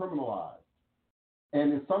be criminalized,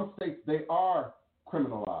 and in some states they are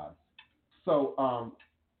criminalized. So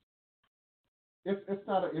it's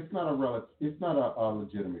not a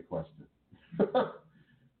legitimate question.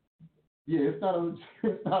 Yeah, it's not a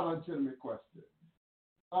legitimate question.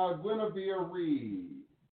 Guinevere Reed.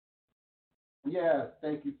 Yes,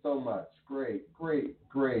 thank you so much. Great.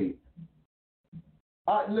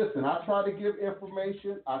 Listen, I try to give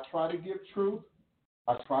information. I try to give truth.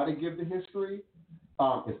 I try to give the history.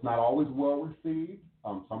 It's not always well received.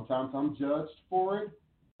 Sometimes I'm judged for it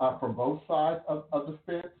from both sides of the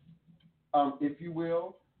fence, if you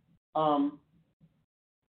will.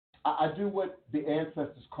 I do what the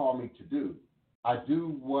ancestors call me to do. I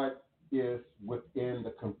do what is within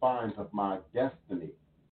the confines of my destiny.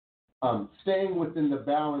 Staying within the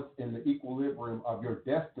balance and the equilibrium of your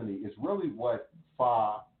destiny is really what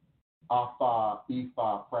Fa, Afa,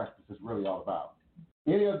 Ifa practice is really all about.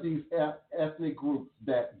 Any of these ethnic groups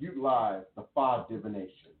that utilize the Fa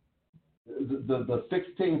divination, the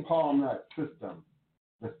 16 palm nut system,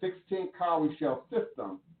 the 16 cowrie shell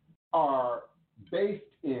system are steeped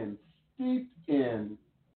in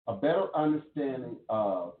a better understanding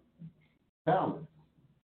of balance.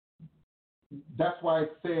 That's why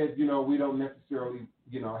it said, we don't necessarily,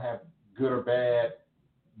 have good or bad,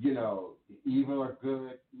 evil or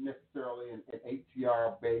good necessarily in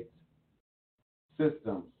ATR-based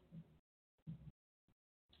systems.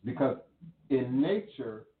 Because in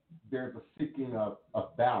nature, there's a seeking of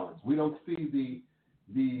balance. We don't see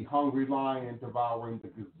the hungry lion devouring the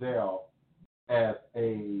gazelle as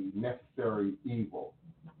a necessary evil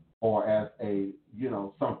or as a,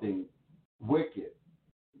 something wicked.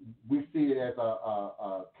 We see it as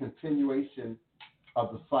a continuation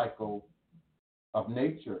of the cycle of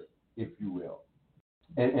nature, if you will.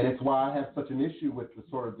 And it's why I have such an issue with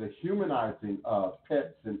the humanizing of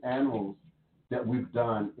pets and animals that we've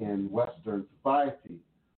done in Western society.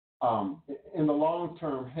 In the long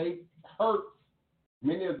term, hate hurts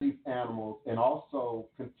many of these animals and also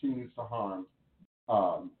continues to harm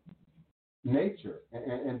nature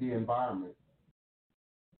and the environment.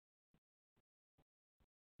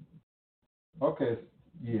 Okay,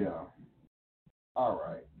 yeah. All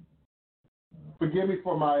right. Forgive me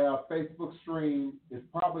for my Facebook stream. It's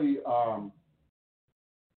probably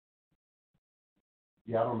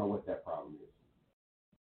Yeah, I don't know what that problem is.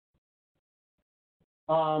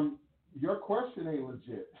 Your question ain't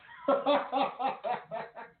legit.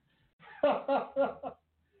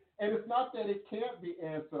 And it's not that it can't be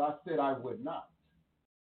answered. I said I would not.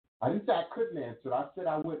 I didn't say I couldn't answer it. I said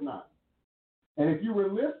I would not. And if you were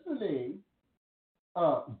listening,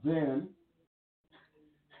 then,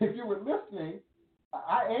 if you were listening,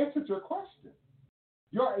 I answered your question.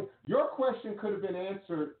 Your question could have been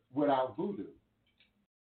answered without voodoo.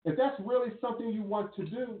 If that's really something you want to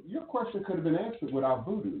do, your question could have been answered without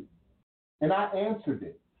voodoo. And I answered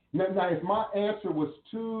it. Now, if my answer was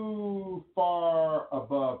too far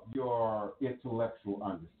above your intellectual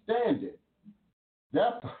understanding,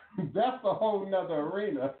 that's a whole nother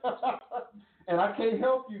arena. And I can't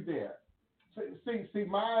help you there. See,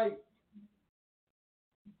 my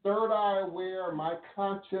third eye aware, my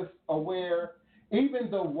conscious aware, even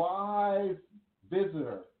the wise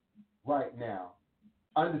visitor right now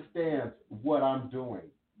understands what I'm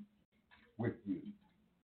doing with you.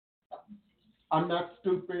 I'm not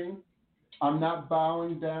stooping. I'm not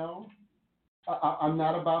bowing down. I'm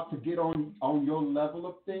not about to get on your level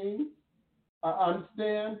of things. I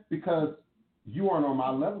understand, because you aren't on my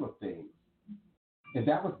level of things. And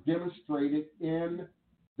that was demonstrated in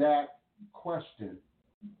that question.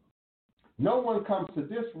 No one comes to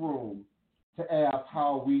this room to ask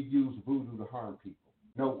how we use voodoo to harm people.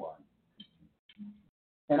 No one.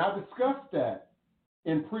 And I discussed that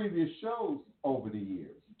in previous shows over the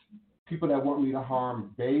years. People that want me to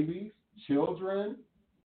harm babies, children,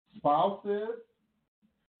 spouses,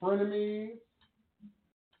 frenemies,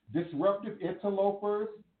 disruptive interlopers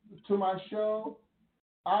to my show.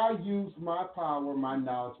 I use my power, my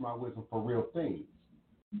knowledge, my wisdom for real things.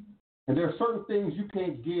 And there are certain things you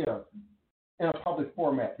can't give in a public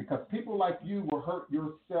format, because people like you will hurt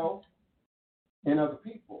yourself and other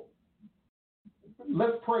people.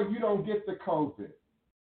 Let's pray you don't get the COVID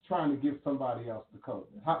trying to give somebody else the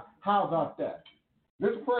COVID. How about that?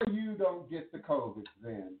 Let's pray you don't get the COVID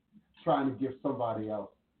then trying to give somebody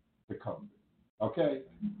else the COVID. Okay?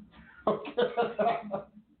 Okay.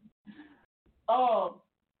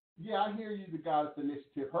 Yeah, I hear you, the Goddess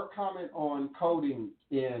Initiative. Her comment on coding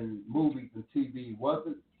in movies and TV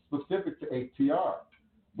wasn't specific to ATR,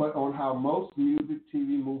 but on how most music,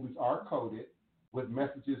 TV, movies are coded with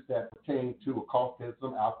messages that pertain to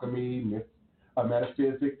occultism, alchemy,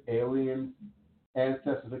 metaphysics, aliens,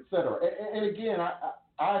 ancestors, etc. And again,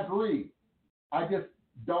 I agree. I just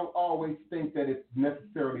don't always think that it's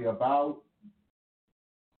necessarily about.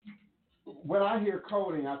 When I hear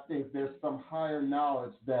coding, I think there's some higher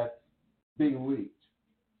knowledge that's being leaked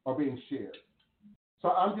or being shared.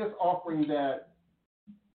 So I'm just offering that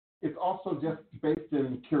it's also just based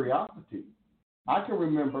in curiosity. I can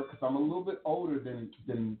remember, because I'm a little bit older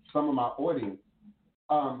than some of my audience,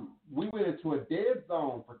 we went into a dead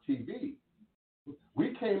zone for TV.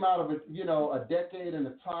 We came out of a decade and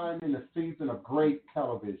a time and a season of great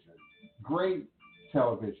television.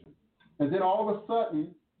 And then all of a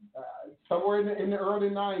sudden, somewhere in the early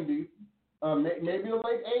 90s, maybe the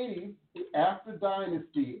late 80s, after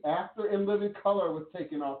Dynasty, after In Living Color was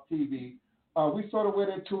taken off TV, we sort of went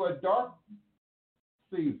into a dark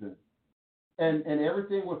season. And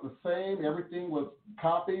everything was the same. Everything was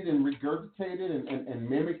copied and regurgitated and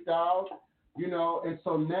mimicked out, And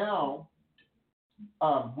so now,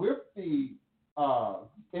 with the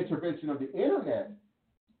intervention of the internet,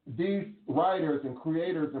 these writers and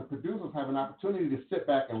creators and producers have an opportunity to sit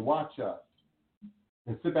back and watch us,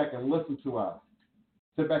 and sit back and listen to us,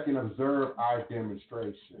 sit back and observe our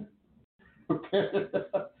demonstration. Okay,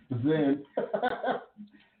 then,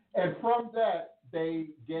 and from that, they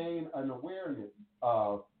gain an awareness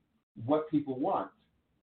of what people want.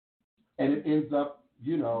 And it ends up,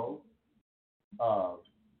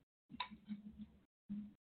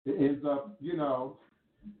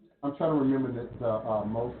 I'm trying to remember the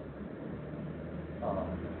most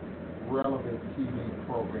relevant TV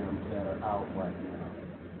programs that are out right now.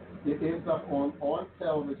 It ends up on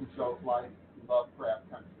television shows like Lovecraft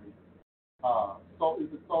Country,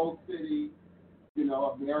 Soul City,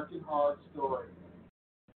 American Horror Story.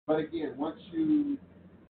 But again, once you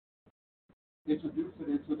introduce it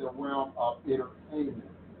into the realm of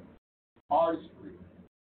entertainment, artistry,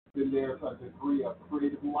 then there's a degree of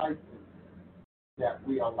creative license that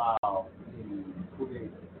we allow the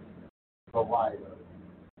creator, the writer,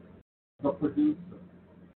 the producer,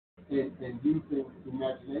 in using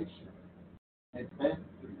imagination and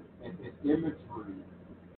fantasy and imagery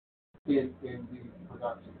in these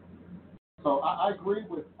productions. So I agree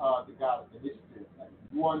with the Goddess Initiative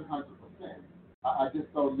 100%. I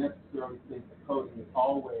just don't necessarily think that coding is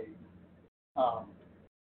always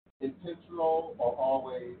intentional or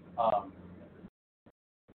always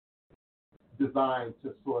designed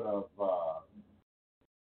to sort of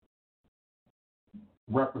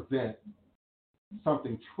represent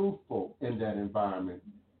something truthful in that environment,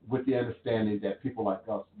 with the understanding that people like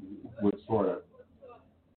us would sort of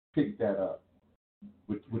pick that up,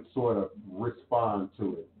 would sort of respond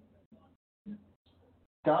to it.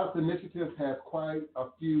 God's Initiative has quite a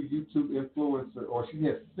few YouTube influencers, or she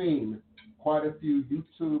has seen quite a few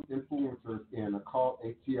YouTube influencers in occult,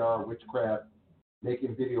 ATR, witchcraft,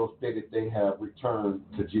 making videos stated they have returned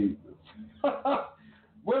to Jesus.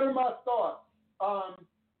 What are my thoughts?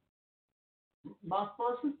 My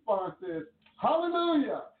first response is,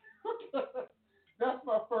 hallelujah. That's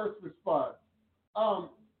my first response.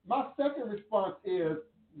 My second response is,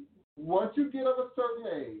 once you get of a certain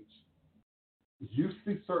age, you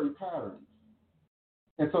see certain patterns.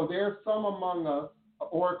 And so there's some among us,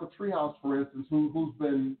 Oracle Treehouse, for instance, who's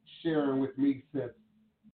been sharing with me since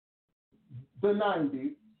the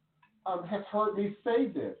 90s, has heard me say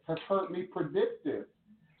this, has heard me predict this,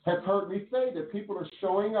 has heard me say that people are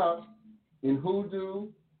showing up in Hoodoo,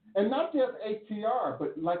 and not just ATR,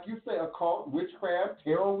 but like you say, occult, witchcraft,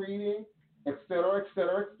 tarot reading, et cetera,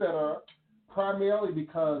 primarily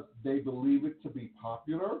because they believe it to be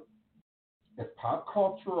popular. It's pop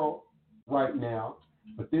cultural right now,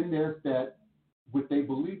 but then there's that, what they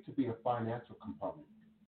believe to be a financial component.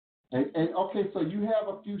 And okay, so you have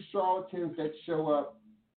a few charlatans that show up,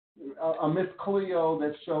 a Miss Cleo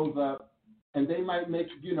that shows up, and they might make,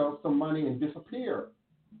 some money and disappear,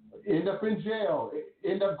 end up in jail,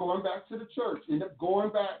 end up going back to the church, end up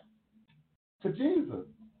going back to Jesus.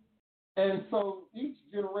 And so each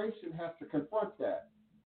generation has to confront that,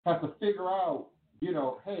 has to figure out,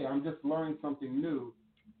 hey, I'm just learning something new.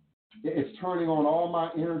 It's turning on all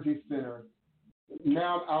my energy centers.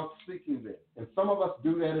 Now I'm out seeking this. And some of us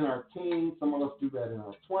do that in our teens, some of us do that in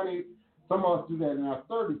our 20s, some of us do that in our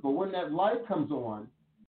 30s. But when that light comes on,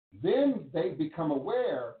 then they become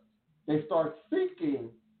aware. They start seeking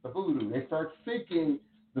the voodoo. They start seeking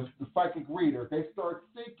the psychic reader. They start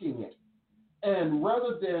seeking it. And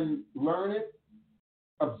rather than learn it,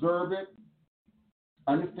 observe it,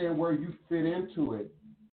 understand where you fit into it,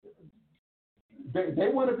 they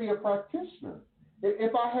want to be a practitioner.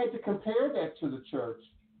 If I had to compare that to the church,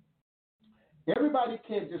 everybody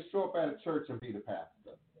can't just show up at a church and be the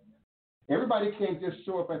pastor. Everybody can't just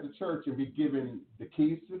show up at the church and be given the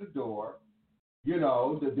keys to the door,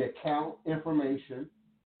 the account information.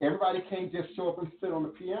 Everybody can't just show up and sit on the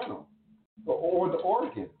piano or the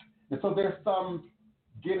organ. And so there's some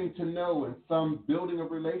getting to know and some building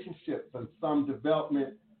of relationships and some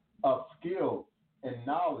development of skills and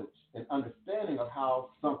knowledge and understanding of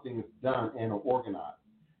how something is done and organized.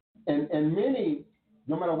 And many,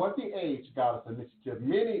 no matter what the age, Goddess Initiative,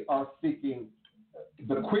 many are seeking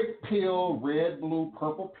the quick pill, red, blue,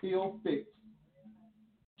 purple pill fix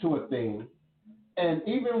to a thing. And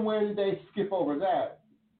even when they skip over that,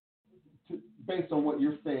 based on what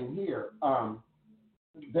you're saying here,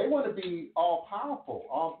 they want to be all powerful,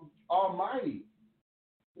 almighty.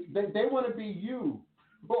 They want to be you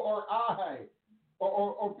or I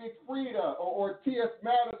or Big Frida or T.S.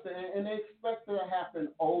 Madison, and they expect it to happen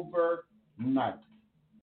overnight.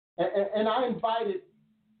 And I invited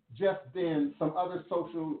just then some other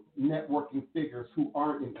social networking figures who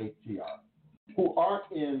aren't in ATR, who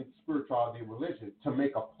aren't in spirituality and religion, to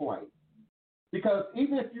make a point. Because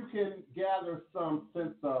even if you can gather some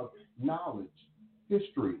sense of knowledge,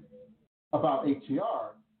 history about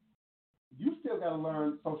ATR, you still got to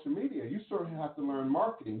learn social media. You still have to learn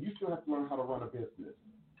marketing. You still have to learn how to run a business.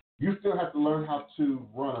 You still have to learn how to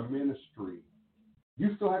run a ministry.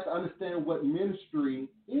 You still have to understand what ministry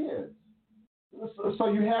is. So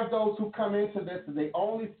you have those who come into this and they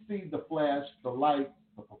only see the flash, the light,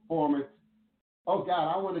 the performance. Oh,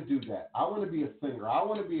 God, I want to do that. I want to be a singer. I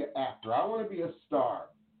want to be an actor. I want to be a star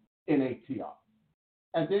in ATR.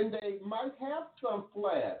 And then they might have some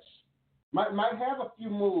flash, might have a few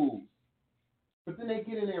moves, but then they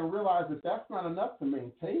get in there and realize that that's not enough to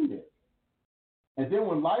maintain it. And then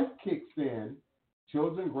when life kicks in,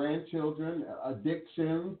 children, grandchildren,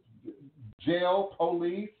 addictions, jail,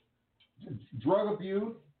 police, drug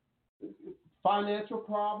abuse, financial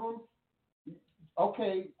problems,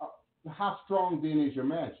 okay, how strong then is your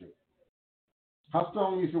magic? How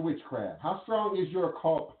strong is your witchcraft? How strong is your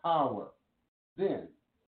occult power then?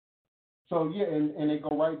 So, yeah, and they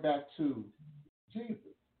go right back to Jesus.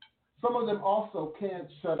 Some of them also can't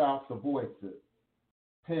shut out the voices.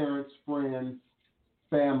 Parents, friends,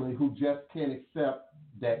 family who just can't accept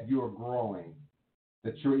that you're growing,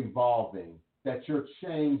 that you're evolving, that you're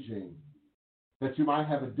changing. that you might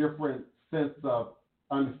have a different sense of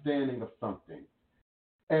understanding of something.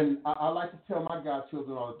 And I like to tell my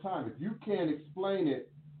godchildren all the time, if you can't explain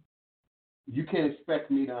it, you can't expect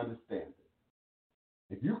me to understand it.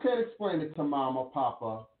 If you can't explain it to mama,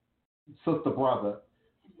 papa, sister, brother,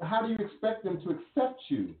 how do you expect them to accept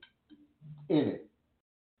you in it?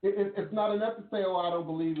 It's not enough to say, oh, I don't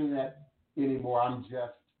believe in that anymore. I'm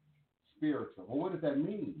just spiritual. Well, what does that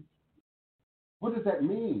mean? What does that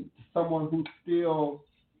mean to someone who still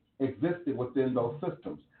existed within those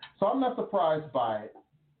systems? So I'm not surprised by it,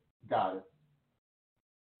 Goddess.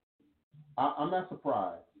 I'm not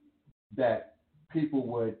surprised that people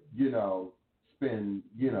would, spend,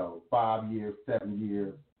 5 years, 7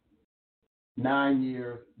 years, 9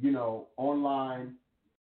 years, online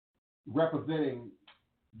representing,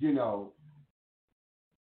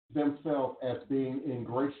 themselves as being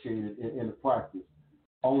ingratiated in the practice,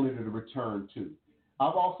 only to return to.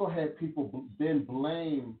 I've also had people then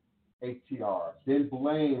blame ATR, then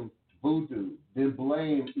blame Voodoo, then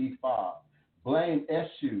blame Ifa, blame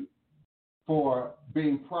Eshu for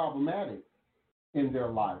being problematic in their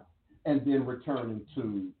life, and then returning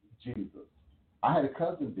to Jesus. I had a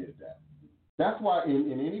cousin did that. That's why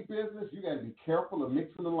in any business, you got to be careful of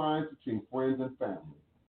mixing the lines between friends and family.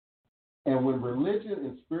 And when religion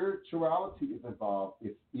and spirituality is involved,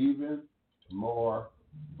 it's even more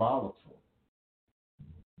volatile.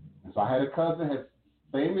 And so I had a cousin had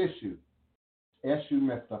same issue. Eshu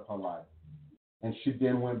messed up her life, and she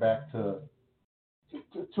then went back to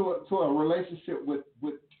a relationship with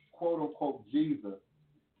quote unquote Jesus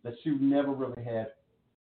that she never really had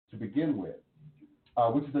to begin with,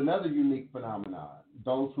 which is another unique phenomenon.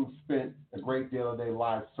 Those who spent a great deal of their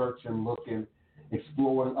lives searching, looking,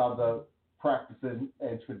 exploring other practices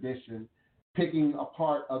and traditions, picking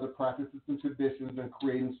apart other practices and traditions and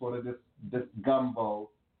creating sort of this gumbo,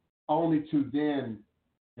 only to then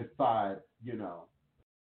decide,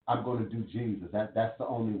 I'm going to do Jesus. That's the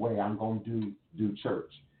only way. I'm going to do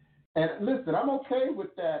church. And listen, I'm okay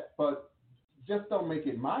with that, but just don't make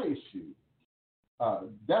it my issue.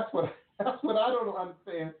 That's what I don't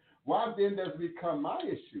understand. Why then does it become my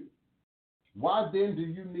issue? Why then do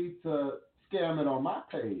you need to scam it on my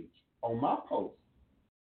page, on my post,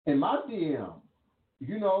 in my DM?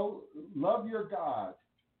 Love your God,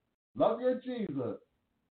 love your Jesus,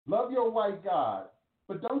 love your white God,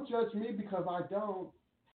 but don't judge me because I don't.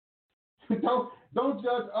 Don't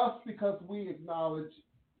judge us because we acknowledge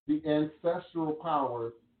the ancestral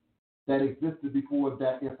powers that existed before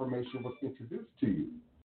that information was introduced to you.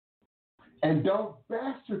 And don't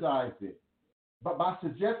bastardize it but by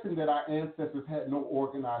suggesting that our ancestors had no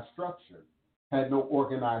organized structure, had no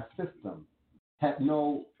organized system, had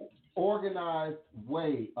no organized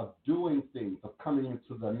way of doing things, of coming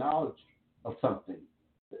into the knowledge of something,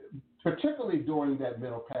 particularly during that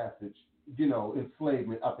Middle Passage,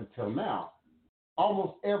 enslavement up until now.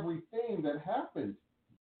 Almost everything that happened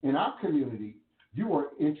in our community, you were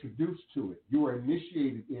introduced to it. You were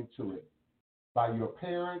initiated into it by your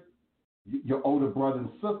parents, your older brother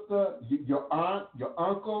and sister, your aunt, your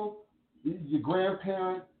uncle, your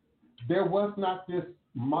grandparents. There was not this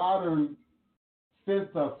modern sense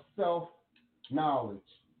of self-knowledge.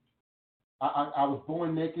 I was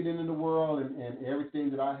born naked into the world, and everything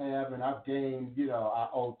that I have and I've gained, I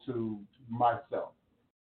owe to myself.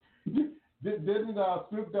 Didn't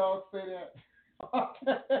Snoop Dogg say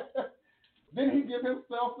that? Didn't he give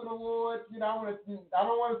himself an award? I don't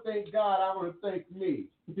want to thank God. I want to thank me.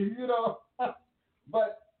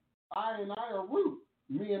 But I and I are root.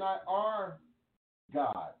 Me and I are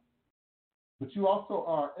God. But you also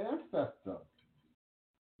are ancestor.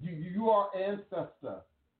 You are ancestor.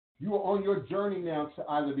 You are on your journey now to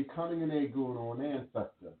either becoming an Agun or an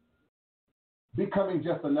ancestor, becoming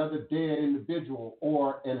just another dead individual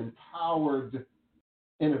or an empowered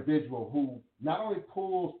individual who not only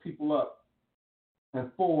pulls people up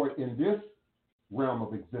and forward in this realm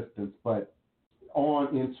of existence, but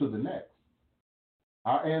on into the next.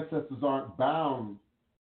 Our ancestors aren't bound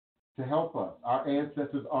to help us. Our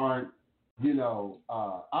ancestors aren't,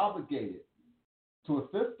 obligated to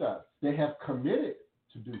assist us. They have committed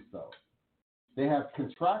to do so. They have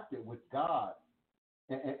contracted with God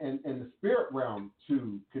and the spirit realm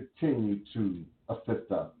to continue to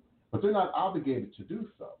assist us, but they're not obligated to do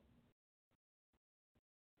so.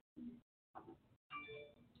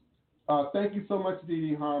 Thank you so much,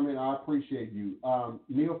 Dee Harmon. I appreciate you.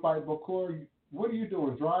 Neophyte Bokor, what are you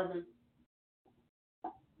doing? Driving?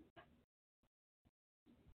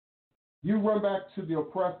 You run back to the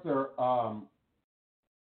oppressor,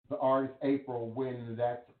 the artist April, when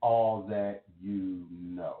that's all that you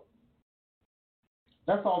know.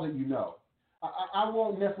 That's all that you know. I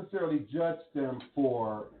won't necessarily judge them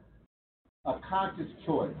for a conscious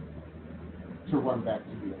choice to run back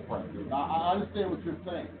to the oppressors. I understand what you're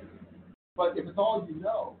saying, but if it's all you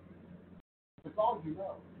know,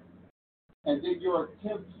 and then your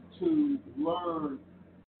attempts to learn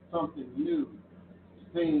something new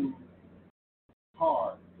seem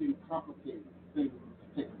hard, seem complicated, seem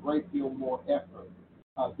to take a great deal more effort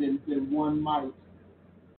than one might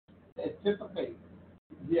anticipate.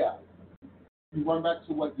 Yeah, you run back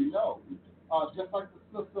to what you know. Just like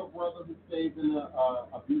the sister or brother who stays in an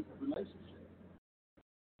abusive relationship.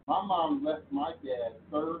 My mom left my dad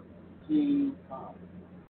 13 times.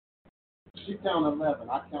 She counted 11.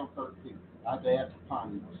 I count 13. I had to ask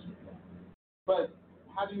Connie what she counted. But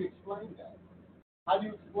how do you explain that? How do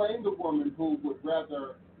you explain the woman who would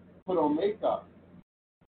rather put on makeup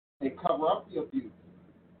and cover up the abuse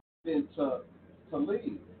than to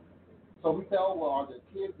leave? So we say, oh, well, are there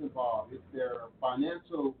kids involved? Is there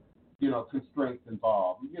financial, constraints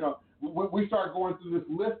involved? We start going through this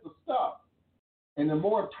list of stuff. And the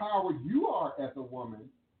more empowered you are as a woman,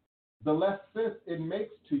 the less sense it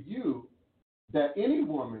makes to you that any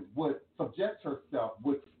woman would subject herself,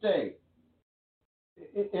 would stay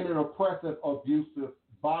in an oppressive, abusive,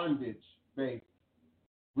 bondage-based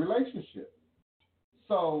relationship.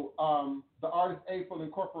 So the artist April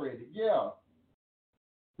Incorporated,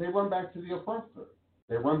 they run back to the oppressor.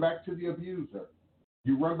 They run back to the abuser.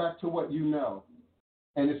 You run back to what you know.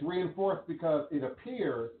 And it's reinforced because it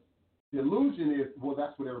appears, the illusion is, well,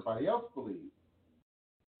 that's what everybody else believes.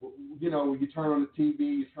 You turn on the TV,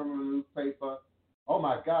 you turn on the newspaper. Oh,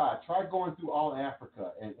 my God, try going through all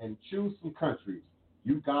Africa and choose some countries.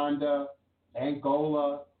 Uganda,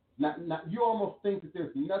 Angola. You almost think that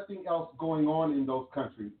there's nothing else going on in those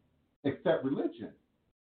countries except religion,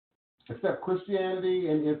 except Christianity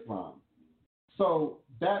and Islam. So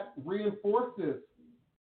that reinforces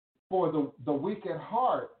for the weak at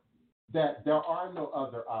heart that there are no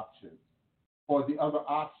other options, or the other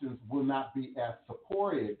options will not be as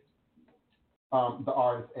supported, the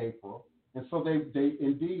artist April. And so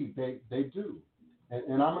they do.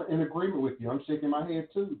 And I'm in agreement with you. I'm shaking my head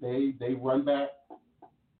too. They run back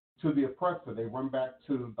to the oppressor. They run back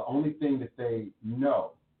to the only thing that they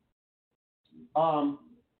know.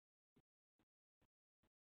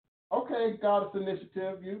 Okay, Goddess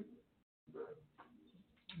Initiative,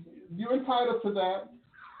 you're entitled to that.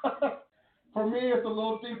 For me, it's a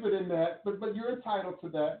little deeper than that, but you're entitled to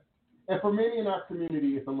that. And for many in our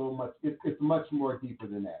community, it's much more deeper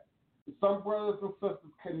than that. Some brothers and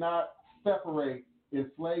sisters cannot separate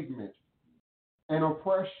enslavement and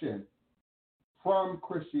oppression from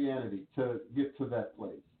Christianity to get to that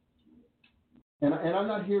place. And I'm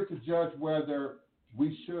not here to judge whether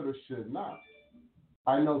we should or should not.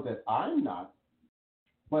 I know that I'm not.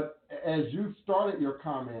 But as you started your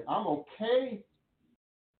comment, I'm okay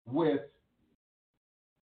with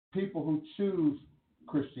people who choose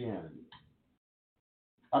Christianity.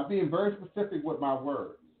 I'm being very specific with my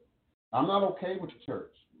words. I'm not okay with the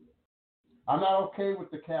church. I'm not okay with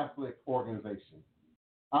the Catholic organization.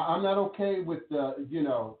 I'm not okay with the,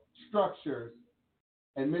 structures,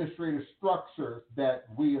 administrative structures that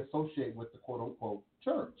we associate with the quote-unquote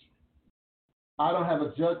church. I don't have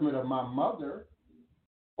a judgment of my mother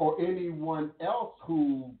or anyone else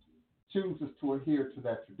who chooses to adhere to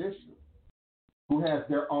that tradition, who has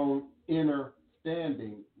their own inner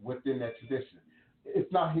standing within that tradition.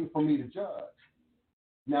 It's not here for me to judge.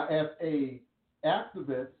 Now, as a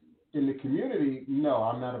activist in the community, no,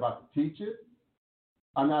 I'm not about to teach it.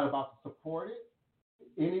 I'm not about to support it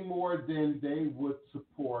any more than they would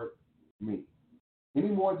support me. Any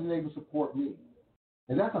more than they would support me.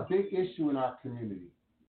 And that's a big issue in our community,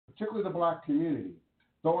 particularly the Black community,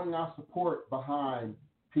 throwing our support behind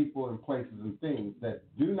people and places and things that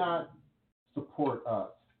do not support us.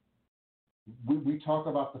 We talk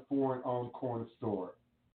about the foreign-owned corner store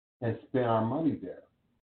and spend our money there.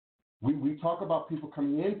 We talk about people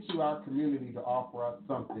coming into our community to offer us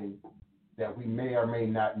something that we may or may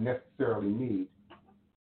not necessarily need.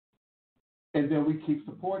 And then we keep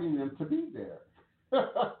supporting them to be there.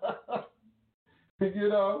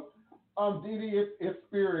 Didi, it's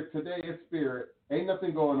spirit. Today it's spirit. Ain't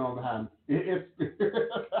nothing going on behind it. It's spirit.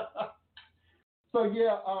 So,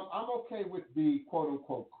 I'm okay with the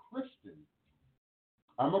quote-unquote Christian.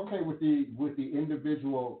 I'm okay with the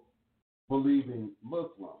individual believing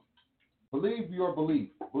Muslim. Believe your belief.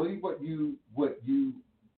 Believe what you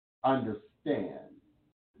understand.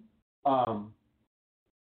 But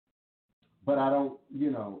I don't,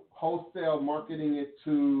 wholesale marketing it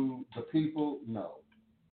to the people.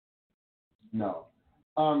 No.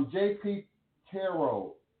 J.P.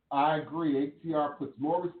 Carroll I agree. ATR puts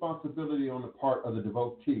more responsibility on the part of the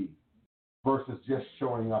devotee versus just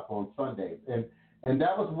showing up on Sundays. And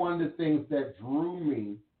that was one of the things that drew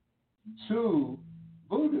me to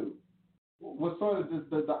voodoo, was sort of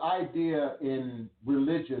the idea in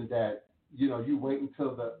religion that, you wait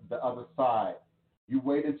until the other side. You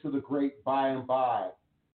wait until the great by and by.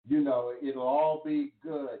 It'll all be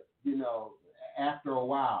good, after a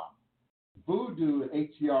while. Voodoo and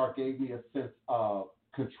ATR gave me a sense of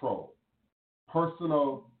control,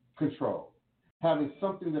 personal control, having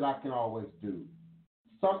something that I can always do,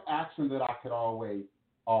 some action that I could always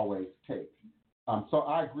take. So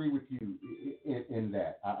I agree with you in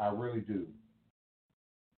that. I really do.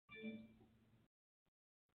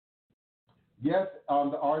 Yes,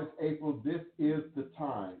 the artist April, this is the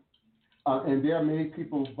time. And there are many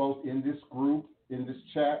people both in this group, in this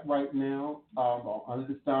chat right now, under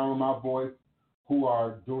the sound of my voice, who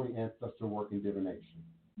are doing ancestral work and divination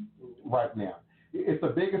right now. It's the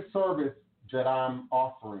biggest service that I'm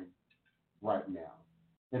offering right now.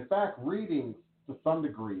 In fact, readings to some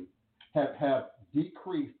degree have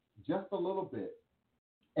decreased just a little bit,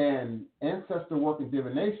 and ancestral work and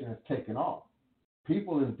divination has taken off.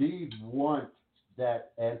 People indeed want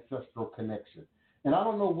that ancestral connection. And I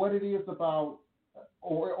don't know what it is about,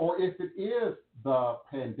 or if it is the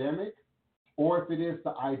pandemic, or if it is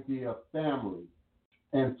the idea of family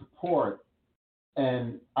and support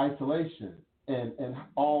and isolation and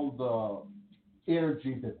all the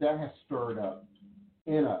energy that has stirred up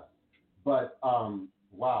in us. But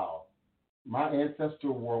wow, my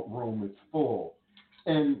ancestral room is full.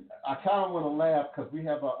 And I kind of want to laugh because we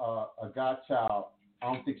have a godchild.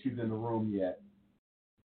 I don't think she's in the room yet.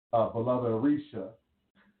 Beloved Arisha.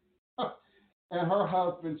 And her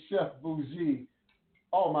husband, Chef Bougie.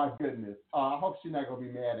 Oh, my goodness. I hope she's not going to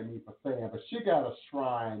be mad at me for saying, but she got a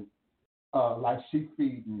shrine like she's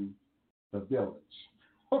feeding the village.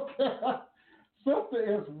 Okay?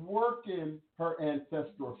 Sister is working her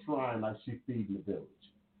ancestral shrine like she's feeding the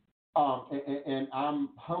village. And I'm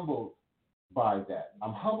humbled by that.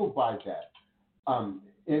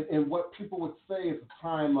 And what people would say is a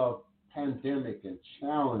time of pandemic and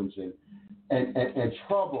challenge and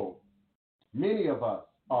trouble. Many of us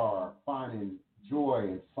are finding joy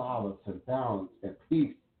and solace and balance and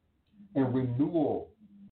peace and renewal,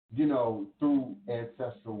 through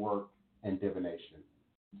ancestral work and divination.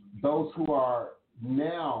 Those who are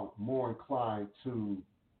now more inclined to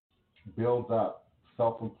build up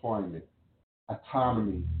self-employment,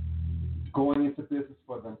 autonomy, going into business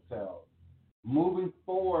for themselves, moving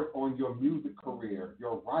forward on your music career,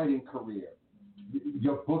 your writing career,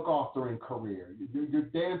 your book authoring career, your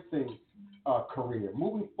dancing career,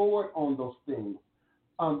 moving forward on those things.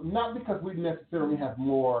 Not because we necessarily have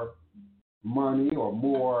more money or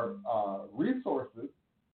more resources,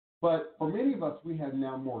 but for many of us, we have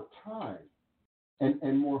now more time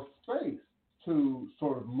and more space to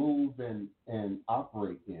sort of move and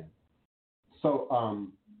operate in. So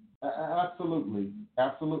absolutely,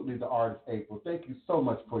 the artist April. Thank you so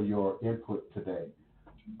much for your input today.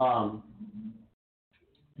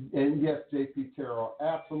 And yes, JP Terrell,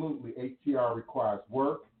 absolutely, ATR requires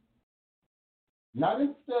work. Not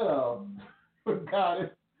instead of,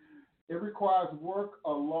 God, it requires work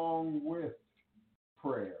along with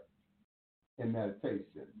prayer and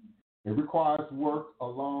meditation. It requires work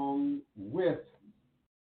along with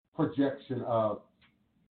projection of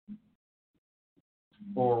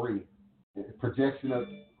Ori, projection of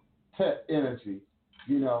Tet energy,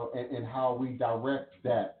 and how we direct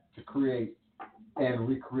that to create and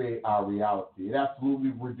recreate our reality. It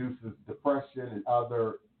absolutely reduces depression and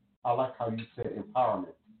other, I like how you said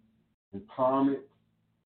empowerment,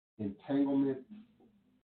 entanglement,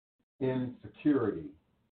 insecurity.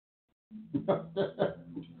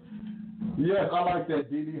 Yes, I like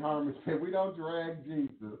that. D.D. Harmon said, we don't drag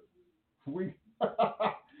Jesus. We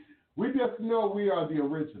just know we are the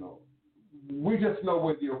original. We just know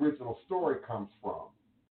where the original story comes from.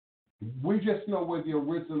 We just know where the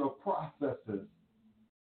original processes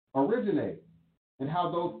originate and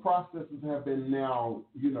how those processes have been now,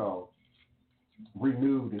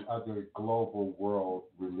 renewed in other global world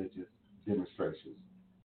religious demonstrations.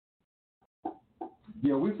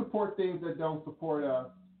 Yeah, we support things that don't support us,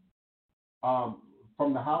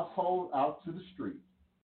 from the household out to the street.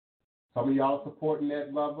 Some of y'all supporting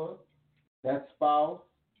that lover, that spouse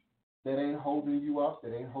that ain't holding you up,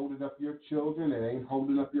 that ain't holding up your children, that ain't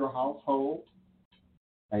holding up your household,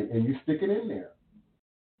 and you stick it in there.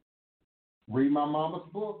 Read my mama's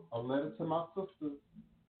book, A Letter to My Sister,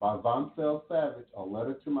 by Vancel Savage, A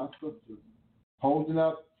Letter to My Sister, holding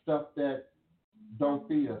up stuff that don't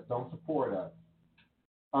feed us, don't support us.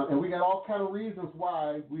 And we got all kind of reasons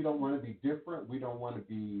why we don't want to be different. We don't want to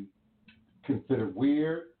be considered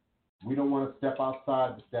weird. We don't want to step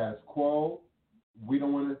outside the status quo. We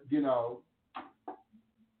don't want to,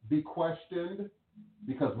 be questioned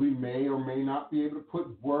because we may or may not be able to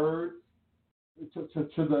put words to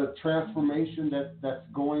the transformation that's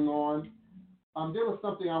going on. There was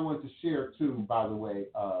something I wanted to share too, by the way,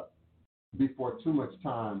 before too much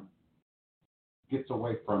time gets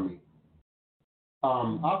away from me.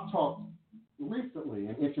 I've talked recently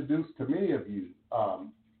and introduced to many of you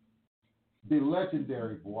the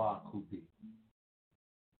legendary Bois Coupe.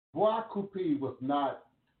 Bois Coupe was not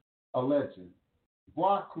a legend.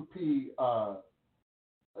 Bois Coupe,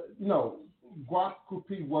 Bois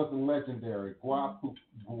Coupe wasn't legendary. Bois Coupe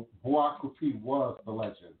was the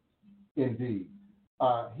legend, indeed.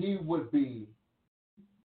 He would be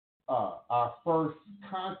our first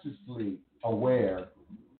consciously aware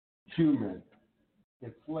human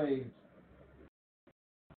enslaved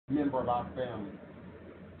member of our family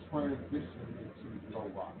transitioned into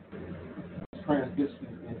Loa,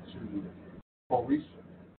 transitioned into Orisha.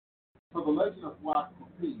 So the legend of Bois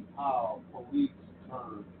Coupe, how police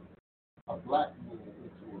turned a black man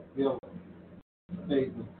into a villain to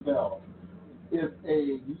save themselves, is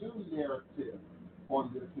a new narrative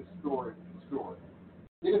on this historic story.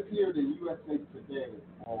 It appeared in USA Today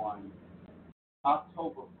on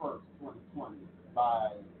October 1st, 2020,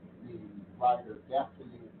 by the writer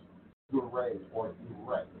Daphne Duray,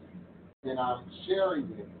 and I'm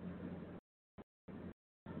sharing it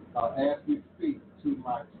as we speak to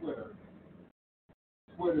my Twitter,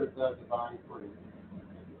 The Divine Prince.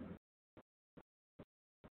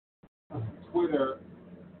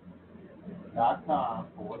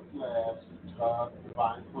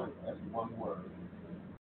 Twitter.com/Divine Prince. That's one word.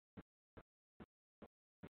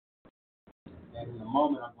 And in a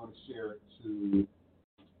moment, I'm going to share it to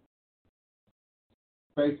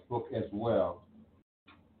Facebook as well.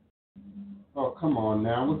 Oh, come on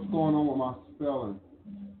now. What's going on with my spelling?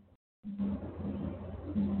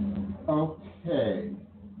 Okay.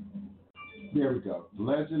 There we go.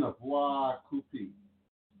 Legend of Bois Coupe.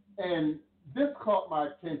 And this caught my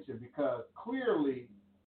attention because clearly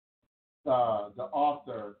the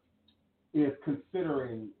author is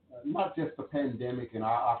considering not just the pandemic and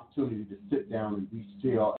our opportunity to sit down and be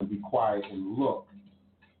still and be quiet and look,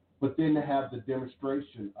 but then to have the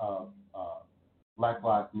demonstration of Black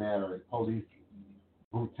Lives Matter and police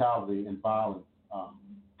brutality and violence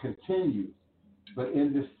continues, but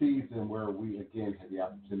in this season where we again had the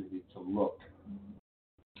opportunity to look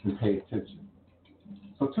and pay attention.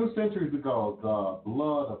 So 2 centuries ago, the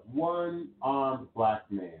blood of one armed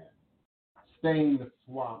black man stained the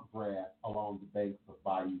swamp grass along the banks of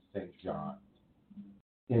Bayou St. John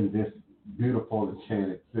in this beautiful,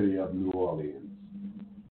 enchanted city of New Orleans.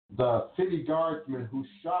 The city guardsmen who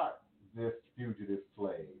shot this fugitive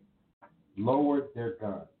slave lowered their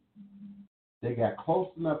guns. They got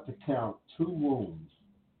close enough to count 2 wounds,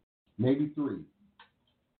 maybe 3,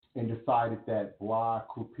 and decided that Bois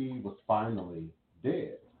Coupe was finally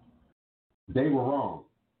dead. They were wrong.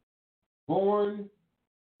 Born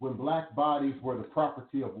when black bodies were the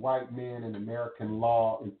property of white men and American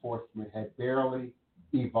law enforcement had barely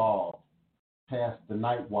evolved past the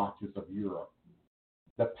night watches of Europe,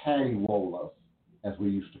 the pattywollas, as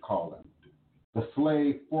we used to call them. The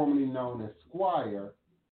slave formerly known as Squire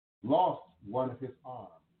lost one of his arms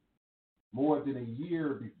more than a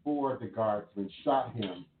year before the guardsmen shot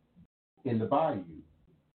him in the bayou,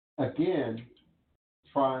 again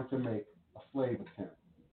trying to make a slave attempt,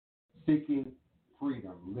 seeking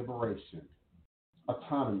freedom, liberation,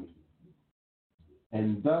 autonomy,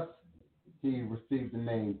 and thus he received the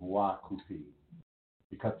name Bois Coupe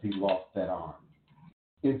because he lost that arm.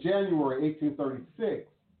 In January 1836,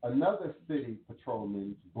 another city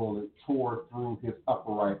patrolman's bullet tore through his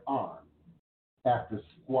upper right arm after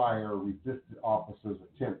Squire resisted officers'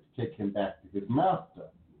 attempt to take him back to his master.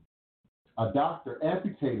 A doctor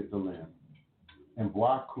amputated the limb, and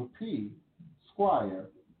Bois Coupe, Squire,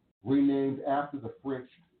 renamed after the French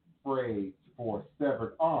phrase for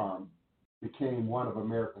severed arm, became one of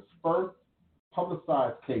America's first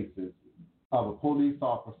publicized cases of a police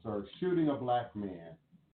officer shooting a black man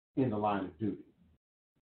in the line of duty.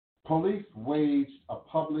 Police waged a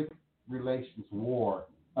public relations war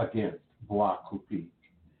against Bois Coupe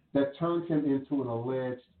that turned him into an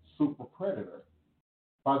alleged super predator.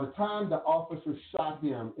 By the time the officers shot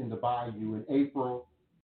him in the bayou in April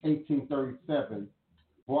 1837,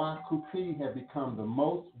 Bois Coupe had become the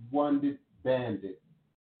most wanted bandit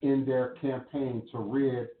in their campaign to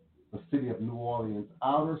rid the city of New Orleans'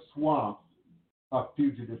 outer swamps of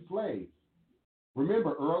fugitive slaves.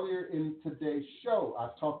 Remember, earlier in today's show, I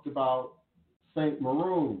talked about Saint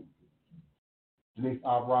Maroon, Denise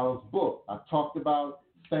Alvarado's book. I talked about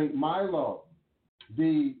Saint Milo,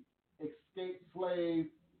 the escaped slave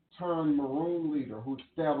turned Maroon leader who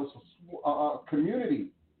established a community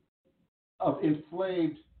of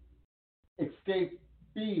enslaved escaped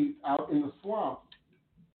thieves out in the swamps,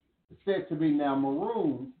 said to be now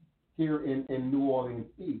Maroons here in New Orleans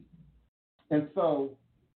East. And so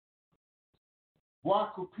Bois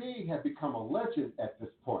Coupi had become a legend at this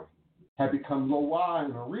point, had become Loa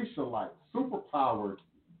and Orisha-like, superpowered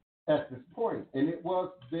at this point. And it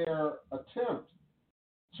was their attempt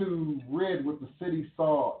to rid what the city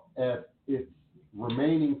saw as its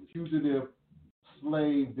remaining fugitive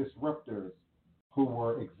slave disruptors who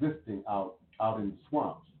were existing out in the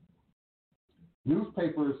swamps.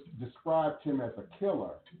 Newspapers described him as a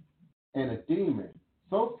killer and a demon,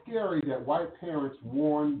 so scary that white parents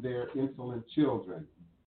warned their insolent children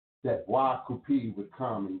that Bois Coupi would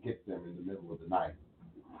come and get them in the middle of the night.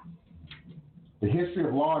 The history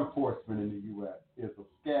of law enforcement in the U.S. is as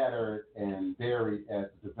scattered and varied as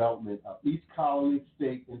the development of each colony,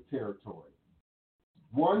 state, and territory.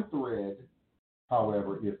 One thread,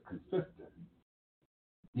 however, is consistent.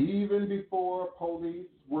 Even before police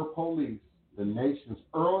were police, the nation's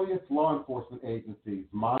earliest law enforcement agencies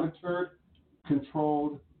monitored,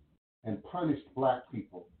 controlled, and punished black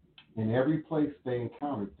people in every place they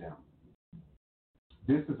encountered them.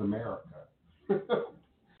 This is America. Since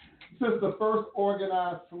the first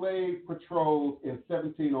organized slave patrols in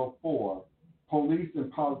 1704, police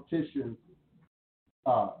and politicians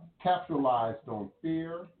capitalized on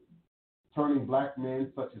fear, turning black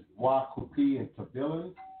men such as Bois Coupi into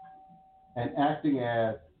villains, and acting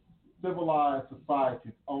as civilized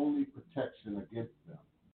society's only protection against them.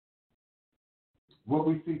 What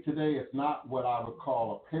we see today is not what I would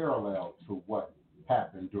call a parallel to what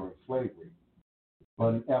happened during slavery,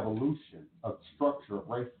 but an evolution of the structure of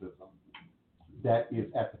racism that is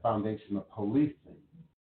at the foundation of policing,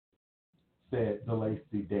 said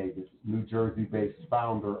DeLacy Davis, New Jersey-based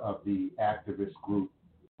founder of the activist group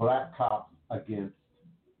Black Cops Against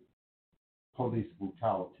Police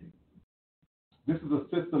Brutality. This is a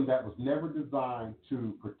system that was never designed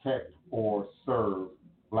to protect or serve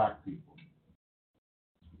black people.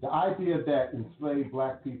 The idea that enslaved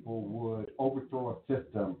black people would overthrow a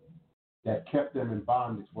system that kept them in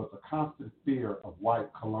bondage was a constant fear of white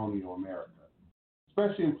colonial America,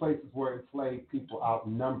 especially in places where enslaved people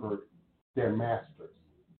outnumbered their masters.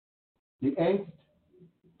 The angst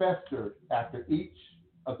festered after each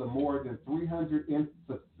of the more than 300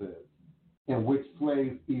 instances in which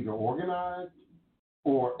slaves either organized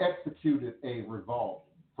or executed a revolt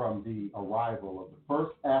from the arrival of the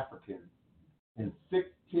first Africans in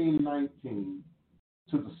 1619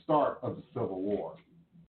 to the start of the Civil War.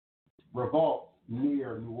 Revolts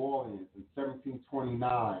near New Orleans in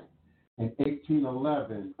 1729 and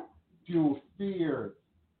 1811 fueled fears,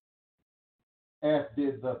 as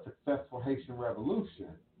did the successful Haitian Revolution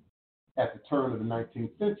at the turn of the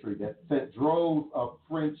 19th century that sent droves of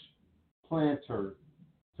French planters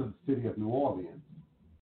to the city of New Orleans.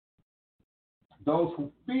 Those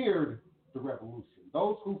who feared the revolution,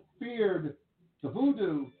 those who feared the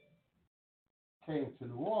voodoo, came to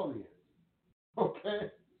New Orleans, okay?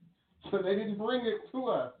 So they didn't bring it to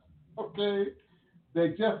us, okay? They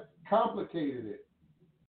just complicated it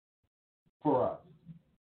for us.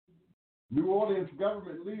 New Orleans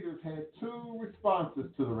government leaders had two responses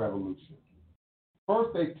to the revolution.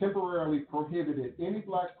 First, they temporarily prohibited any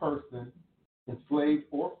black person, enslaved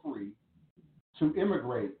or free, to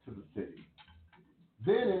immigrate to the city.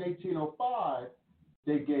 Then in 1805,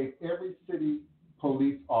 they gave every city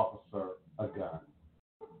police officer a gun.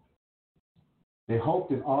 They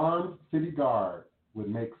hoped an armed city guard would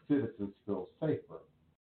make citizens feel safer.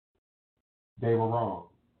 They were wrong.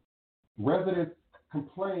 Residents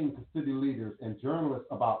complained to city leaders and journalists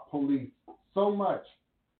about police so much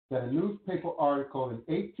that a newspaper article in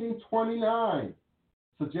 1829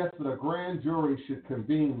 suggested a grand jury should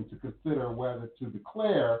convene to consider whether to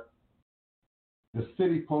declare the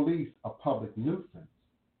city police a public nuisance.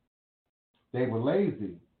 They were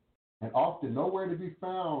lazy and often nowhere to be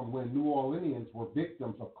found when New Orleanians were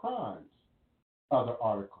victims of crimes, other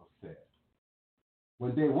articles said.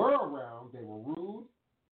 When they were around, they were rude,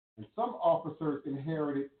 and some officers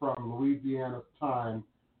inherited from Louisiana's time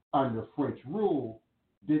under French rule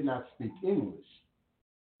did not speak English.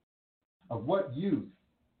 Of what use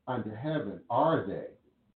under heaven are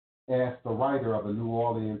they? Asked the writer of a New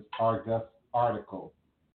Orleans Argus article,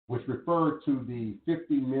 which referred to the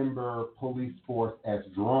 50-member police force as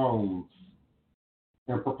drones.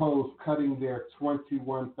 and proposed cutting their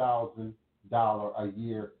 $21,000 a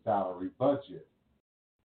year salary budget.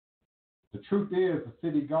 The truth is, the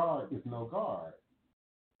city guard is no guard.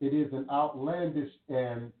 It is an outlandish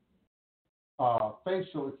and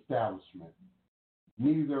facial establishment,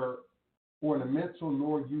 neither ornamental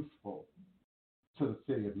nor useful to the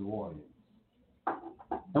city of New Orleans.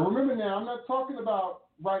 And remember now, I'm not talking about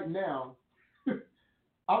right now.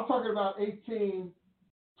 I'm talking about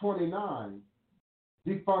 1829.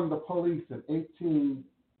 Defund the police in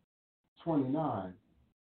 1829,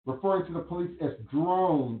 referring to the police as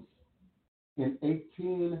drones in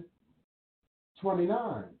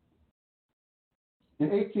 1829. In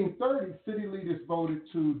 1830, city leaders voted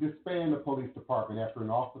to disband the police department after an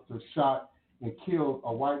officer shot and killed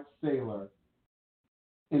a white sailor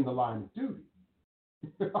in the line of duty.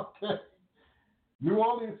 Okay. New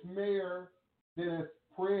Orleans Mayor Dennis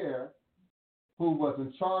Prayer, who was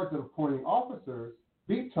in charge of appointing officers,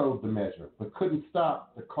 vetoed the measure, but couldn't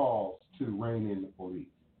stop the calls to rein in the police.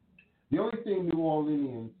 The only thing New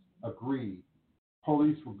Orleanians agreed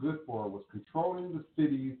police were good for was controlling the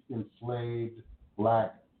city's enslaved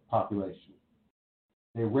black population.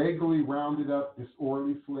 They regularly rounded up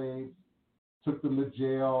disorderly slaves, took them to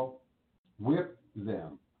jail, whipped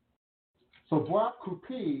them. So Bois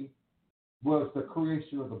Coupé was the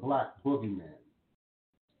creation of the black boogeyman.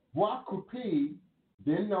 Bois Coupé,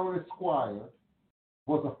 then known as Squire,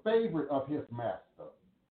 was a favorite of his master,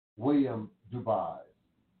 William Dubois,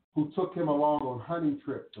 who took him along on hunting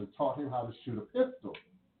trips and taught him how to shoot a pistol.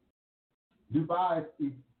 Dubois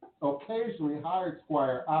occasionally hired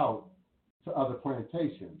Squire out to other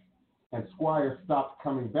plantations, and Squire stopped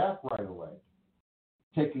coming back right away,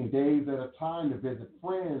 taking days at a time to visit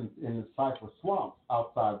friends in the cypress swamps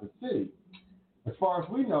outside the city. As far as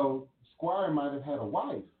we know, Squire might have had a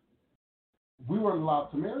wife. We weren't allowed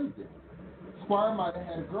to marry them. Squire might have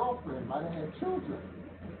had a girlfriend, might have had children.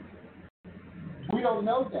 We don't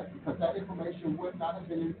know that because that information would not have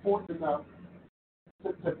been important enough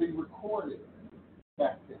to be recorded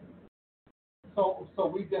back then. So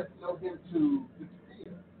we just know him to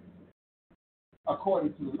disappear,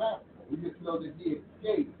 according to the master. We just know that he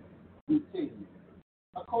escaped routinely,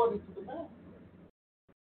 according to the master,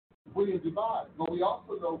 William Dubois. But we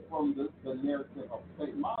also know from the narrative of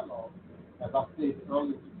St. Milo, as I stated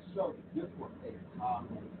earlier to the show, that this was a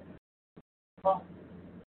common practice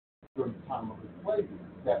during the time of enslavement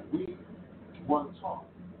that we weren't taught.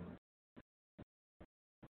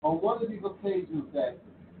 On one of these occasions that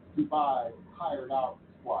Dubois hired out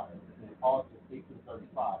Squire in August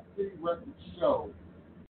 1835, city records show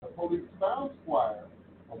the police found Squire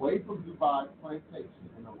away from Dubois' plantation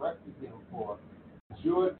and arrested him for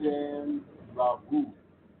Jourdain la Rue,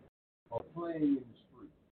 or playing in the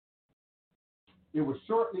street. It was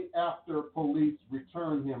shortly after police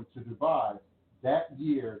returned him to Dubois that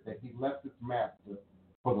year that he left his master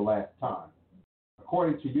for the last time.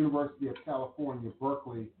 According to University of California,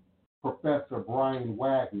 Berkeley professor Brian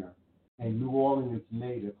Wagner, a New Orleans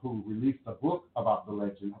native who released a book about the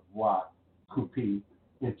legend of Bois Coupé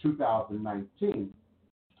in 2019,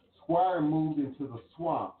 Squire moved into the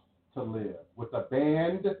swamps to live with a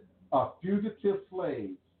band of fugitive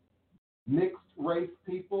slaves, mixed race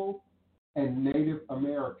people, and Native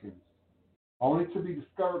Americans, only to be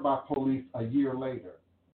discovered by police a year later.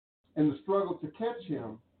 In the struggle to catch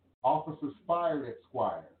him, officers fired at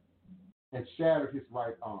Squire and shattered his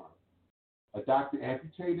right arm. A doctor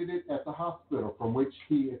amputated it at the hospital from which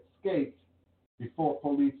he escaped before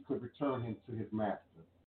police could return him to his master.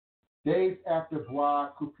 Days after Bois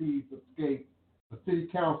Coupé's escape, the city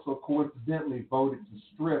council coincidentally voted to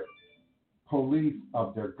strip police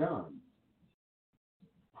of their guns.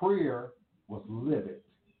 Prier was livid.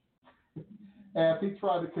 As he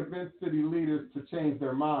tried to convince city leaders to change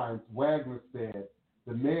their minds, Wagner said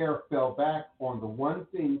the mayor fell back on the one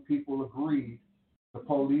thing people agreed the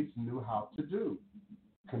police knew how to do: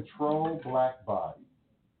 control black bodies.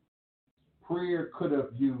 Prier could have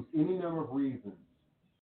used any number of reasons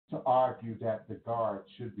to argue that the guard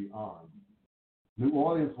should be armed. New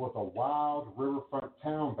Orleans was a wild riverfront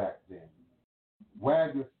town back then,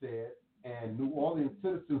 Wagner said, and New Orleans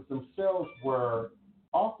citizens themselves were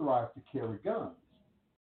authorized to carry guns,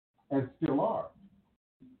 and still are,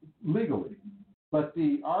 legally. But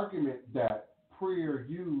the argument that Prier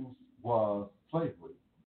used was slavery.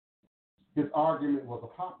 His argument was a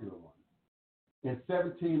popular one. In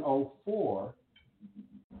 1704,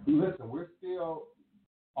 listen, we're still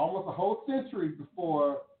almost a whole century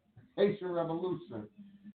before the Haitian Revolution.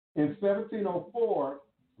 In 1704,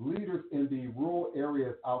 leaders in the rural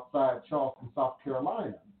areas outside Charleston, South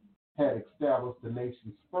Carolina, had established the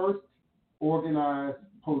nation's first organized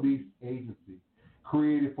police agency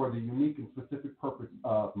created for the unique and specific purpose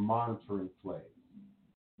of monitoring slaves.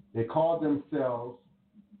 They called themselves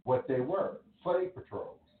what they were, slave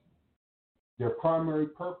patrols. Their primary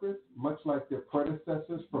purpose, much like their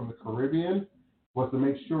predecessors from the Caribbean, was to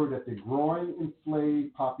make sure that the growing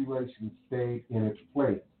enslaved population stayed in its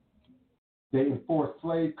place. They enforced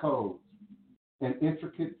slave codes and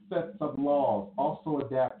intricate sets of laws also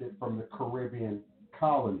adapted from the Caribbean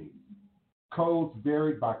colonies. Codes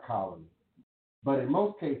varied by colony, but in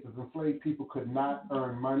most cases, enslaved people could not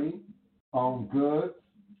earn money, own goods,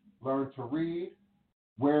 learn to read,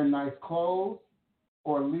 wear nice clothes,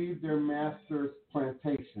 or leave their master's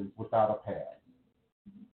plantations without a pass.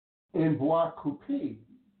 In Bois Coupe,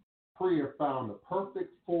 Prieur found the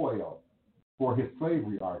perfect foil for his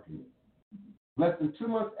slavery argument. Less than 2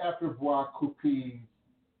 months after Bois Coupe's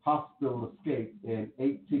hospital escape in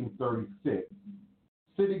 1836,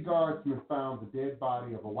 city guardsmen found the dead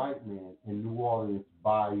body of a white man in New Orleans'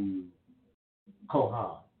 Bayou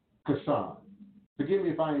Cochon. Forgive me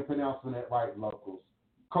if I ain't pronouncing that right, locals.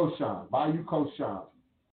 Bayou Cochon.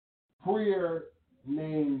 Prieur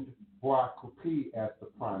named Bois Coupe as the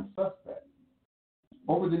prime suspect.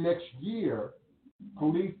 Over the next year,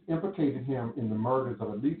 police implicated him in the murders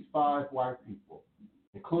of at least 5 white people,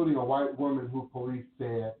 including a white woman who police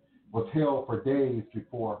said was held for days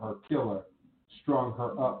before her killer strung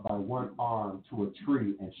her up by one arm to a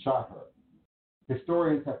tree and shot her.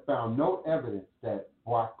 Historians have found no evidence that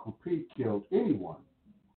Bois Coupe killed anyone.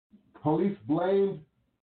 Police blamed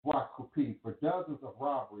Bois Coupe for dozens of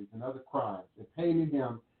robberies and other crimes and painted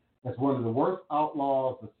him as one of the worst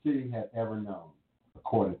outlaws the city had ever known,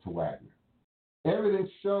 according to Wagner. Evidence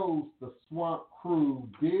shows the swamp crew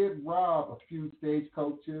did rob a few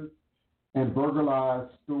stagecoaches and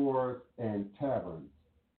burglarized stores and taverns,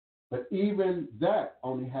 but even that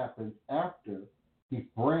only happened after he's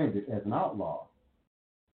branded as an outlaw,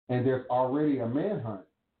 and there's already a manhunt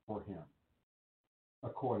for him,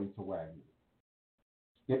 according to Wagner.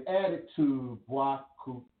 It added to Bois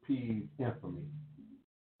Coupe's infamy,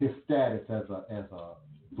 his status as a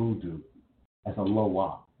voodoo, as a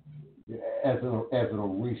loa, as an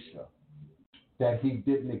Orisha, that he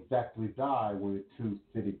didn't exactly die when the 2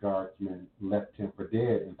 city guardsmen left him for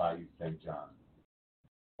dead in Bayou St. John,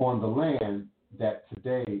 on the land that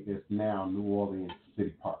today is now New Orleans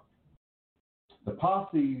City Park. The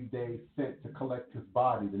posse they sent to collect his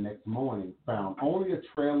body the next morning found only a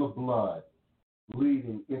trail of blood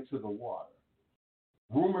leading into the water.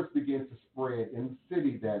 Rumors began to spread in the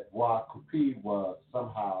city that Bois Coupe was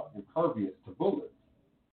somehow impervious to bullets.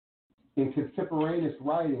 In contemporaneous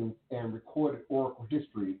writings and recorded oracle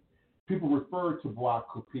history, people referred to Bois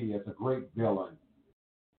Coupe as a great villain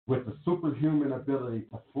with the superhuman ability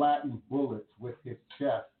to flatten bullets with his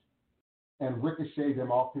chest and ricochet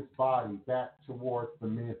them off his body back towards the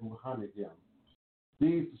men who hunted him.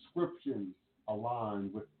 These descriptions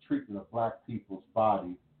align with the treatment of black people's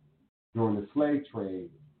bodies during the slave trade,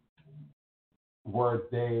 where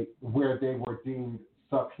they were deemed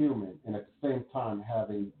subhuman and at the same time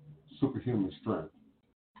having superhuman strength.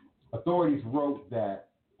 Authorities wrote that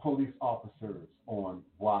police officers on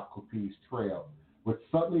Bois Coupe's trail would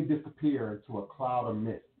suddenly disappear into a cloud of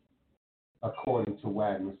mist, according to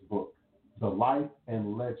Wagner's book, The Life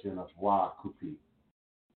and Legend of Bois Coupe.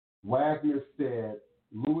 Wagner said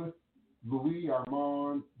Louis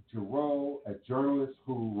Armand Giraud, a journalist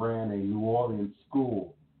who ran a New Orleans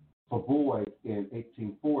school for boys in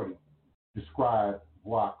 1840, described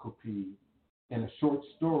Bois Coupe in a short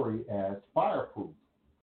story as fireproof.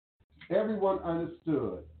 Everyone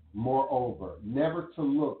understood, moreover, never to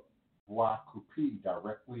look Bois Coupe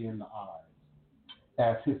directly in the eyes,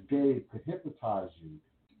 as his gaze could hypnotize you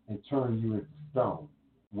and turn you into stone,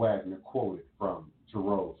 Wagner quoted from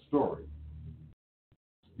Giraud's story.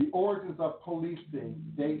 The origins of policing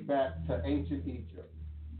date back to ancient Egypt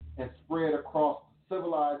and spread across the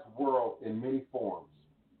civilized world in many forms.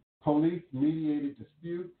 Police mediated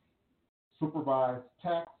disputes, supervised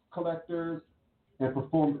tax collectors, and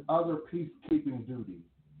performed other peacekeeping duties.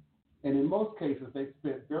 And in most cases, they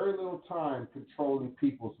spent very little time controlling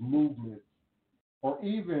people's movements or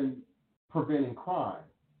even preventing crime.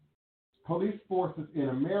 Police forces in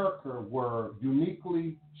America were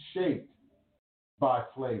uniquely shaped by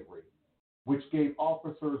slavery, which gave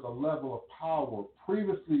officers a level of power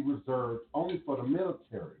previously reserved only for the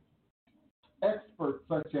military. Experts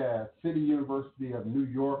such as City University of New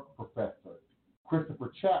York professor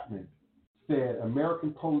Christopher Chapman said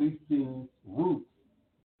American policing's roots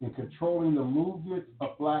in controlling the movements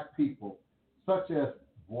of black people, such as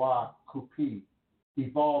Bois Coupe,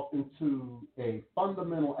 evolved into a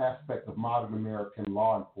fundamental aspect of modern American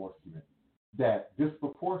law enforcement that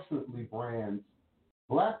disproportionately brands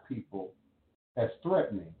black people as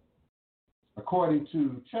threatening. According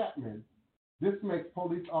to Chapman, this makes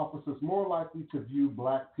police officers more likely to view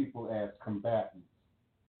black people as combatants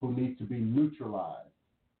who need to be neutralized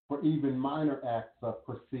for even minor acts of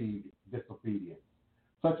perceived disobedience,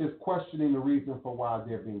 such as questioning the reason for why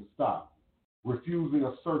they're being stopped, refusing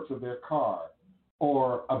a search of their car,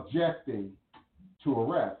 or objecting to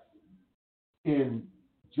arrest. In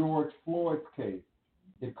George Floyd's case,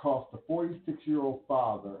 it cost a 46-year-old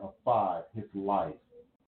father of 5 his life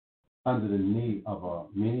under the knee of a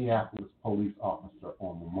Minneapolis police officer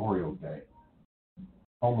on Memorial Day.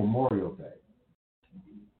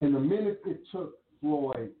 In the minutes it took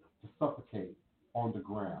Floyd to suffocate on the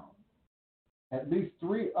ground, at least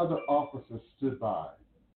 3 other officers stood by.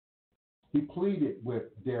 He pleaded with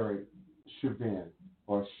Derek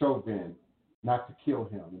Chauvin not to kill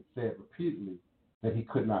him and said repeatedly that he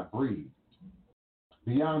could not breathe.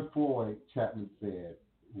 Beyond Floyd, Chapman said,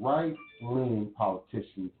 right-leaning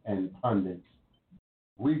politicians and pundits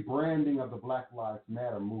rebranding of the Black Lives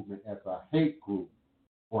Matter movement as a hate group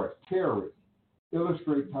or as terrorists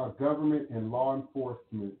illustrates how government and law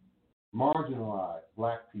enforcement marginalize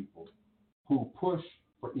black people who push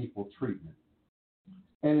for equal treatment.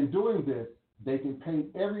 And in doing this, they can paint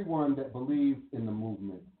everyone that believes in the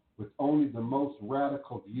movement with only the most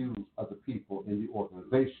radical views of the people in the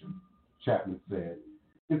organization, Chapman said.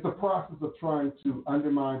 It's a process of trying to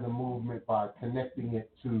undermine the movement by connecting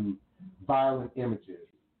it to violent images.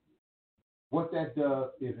 What that does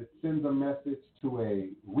is it sends a message to a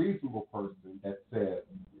reasonable person that says,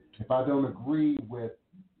 if I don't agree with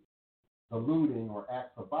the looting or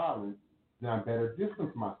acts of violence, then I better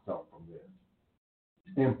distance myself from this.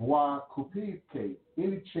 In Bois Coupe's case,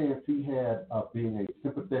 any chance he had of being a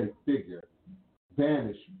sympathetic figure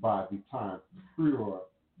vanished by the time Fuhrer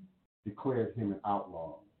declared him an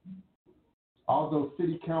outlaw. Although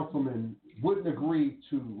city councilmen wouldn't agree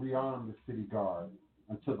to rearm the city guard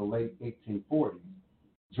until the late 1840s,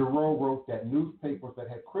 Giroux wrote that newspapers that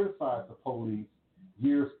had criticized the police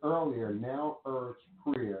years earlier now urged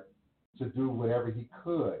Freer to do whatever he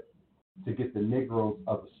could to get the Negroes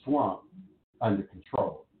of the swamp under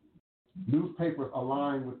control. Newspapers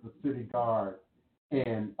aligned with the city guard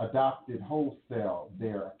and adopted wholesale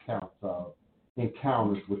their accounts of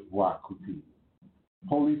encounters with Bois Coupe.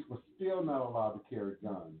 Police were still not allowed to carry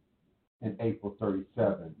guns in April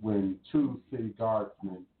 37 when 2 city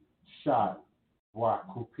guardsmen shot Bois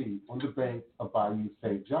Coupe on the banks of Bayou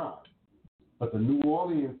St. John. But the New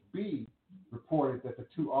Orleans Bee reported that the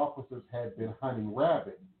 2 officers had been hunting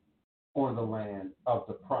rabbits on the land of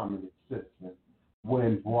the prominent citizen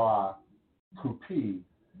when Bois Coupe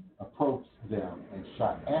approached them and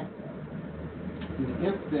shot at them. The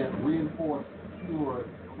incident reinforced Stewart's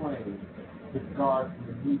claim his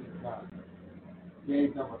guardsmen needed guns,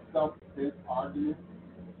 gave them a self-defense argument,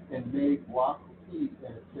 and made Bois Coupe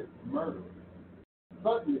an attempted murderer.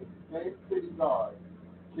 Suddenly, the same city guards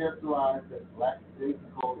characterized as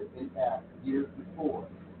lackadaisical and inept years before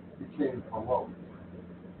became heroic.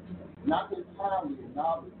 Not entirely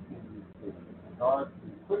acknowledged in these things, the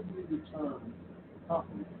guardsmen quickly returned to the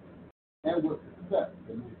company and with success,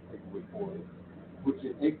 the newspaper reported, which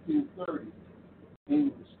in 1830,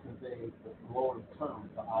 English conveyed the glowing term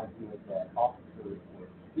the idea that officers were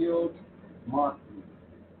skilled marksmen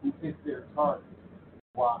who hit their target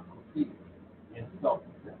while competing in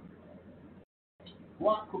self-defense.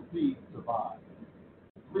 Bois Coupe survived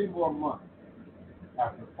 3 more months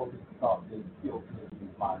after police thought they killed him in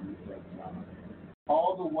Bayou St. John.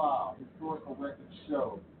 All the while, historical records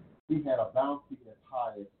show he had a bounty as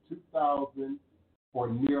high as $2,000 or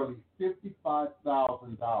nearly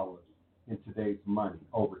 $55,000 in today's money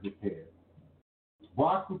over his head.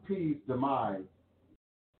 Bois Coupe's demise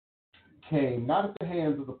came not at the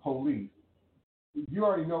hands of the police, you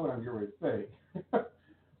already know what I'm getting ready to say,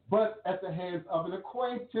 but at the hands of an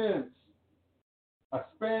acquaintance. A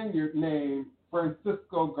Spaniard named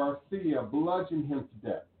Francisco Garcia bludgeoned him to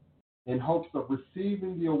death in hopes of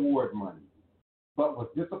receiving the award money, but was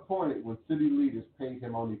disappointed when city leaders paid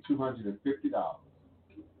him only $250.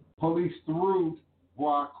 Police threw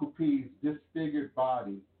Bois Coupe's disfigured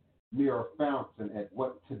body near a fountain at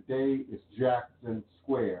what today is Jackson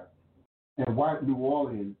Square, and white New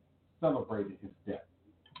Orleans celebrated his death.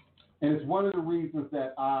 And it's one of the reasons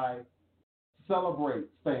that I celebrate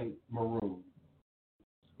St. Maroon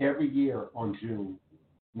every year on June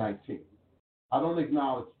 19th. I don't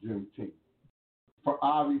acknowledge Juneteenth for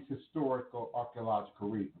obvious historical, archaeological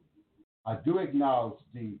reasons. I do acknowledge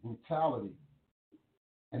the brutality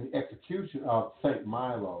and the execution of St.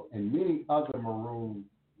 Milo and many other Maroon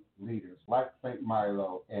leaders like St.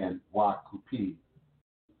 Milo and Wakupi,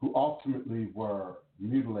 who ultimately were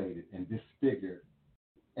mutilated and disfigured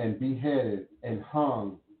and beheaded and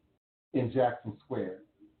hung in Jackson Square,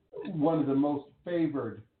 one of the most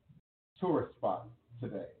favored tourist spots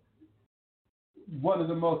today, one of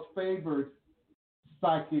the most favored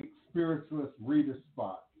psychic spiritualist reader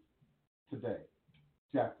spots today,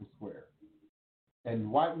 Jackson Square.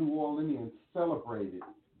 And white New Orleanians celebrated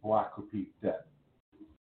Wakupi's death.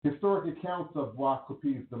 Historic accounts of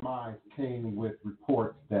Wakupi's demise came with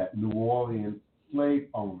reports that New Orleans slave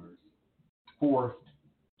owners forced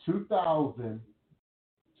 2,000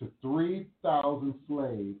 to 3,000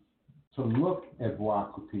 slaves to look at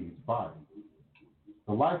Wakupi's body.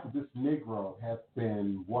 The life of this Negro has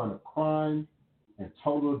been one of crime and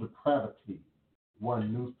total depravity,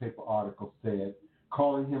 one newspaper article said,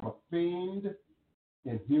 calling him a fiend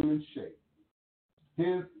in human shape.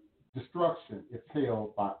 His destruction is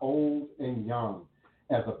hailed by old and young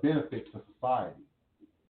as a benefit to society.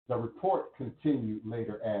 The report continued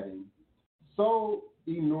later, adding, so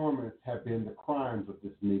enormous have been the crimes of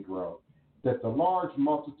this Negro that the large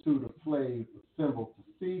multitude of slaves assembled to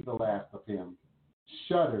see the last of him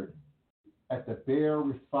shuddered at the bare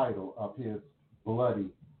recital of his bloody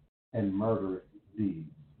and murderous deeds.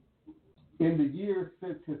 In the years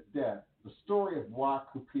since his death, the story of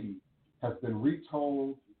Wakupi has been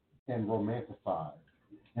retold and romanticized,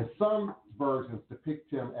 and some versions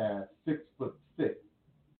depict him as 6'6",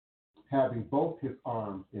 having both his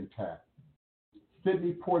arms intact.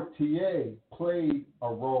 Sidney Poitier played a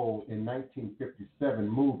role in 1957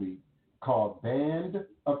 movie called Band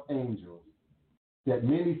of Angels that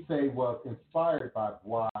many say was inspired by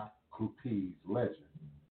Wakupi's legend.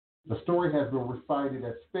 The story has been recited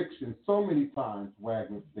as fiction so many times,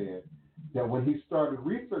 Wagner said, that when he started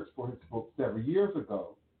research for his book several years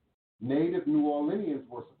ago, native New Orleanians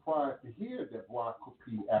were surprised to hear that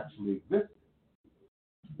Wakupi actually existed.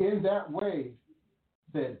 In that way,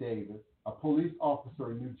 said Davis, a police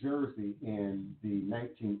officer in New Jersey in the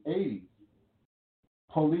 1980s,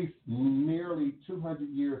 police nearly 200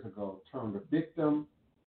 years ago turned a victim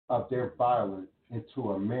of their violence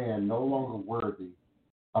into a man no longer worthy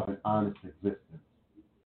of an honest existence.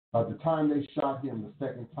 By the time they shot him the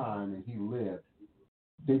second time and he lived,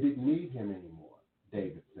 they didn't need him anymore,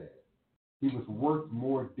 David said. He was worth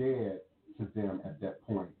more dead to them at that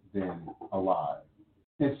point than alive.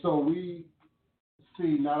 And so we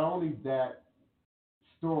see not only that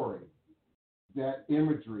story, that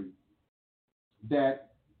imagery,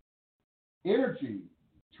 that energy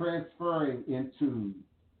transferring into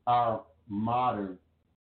our modern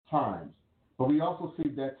times, but we also see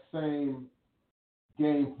that same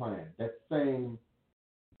game plan, that same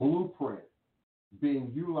blueprint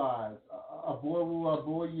being utilized.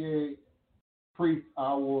 Aboye, priest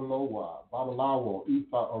Awolowa, Babalawo,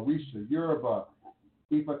 Ifa Orisha, Yoruba,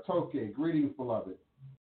 Ifa Toke, greetings, beloved.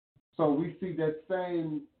 So we see that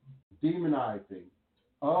same demonizing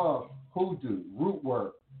of hoodoo, root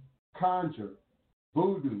work, conjure,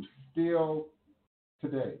 voodoo still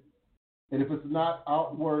today. And if it's not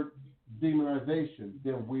outward demonization,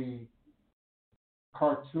 then we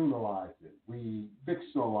cartoonalize it, we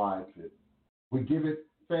fictionalize it, we give it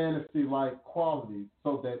fantasy-like qualities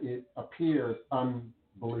so that it appears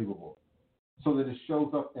unbelievable, so that it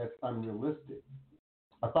shows up as unrealistic.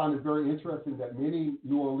 I find it very interesting that many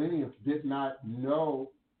New Orleanians did not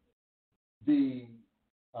know the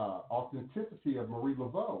authenticity of Marie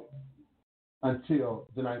Laveau until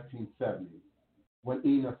the 1970s, when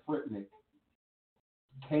Ina Fritnick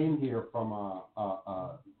came here from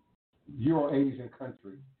a Euro-Asian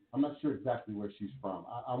country. I'm not sure exactly where she's from.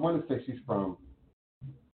 I want to say she's from,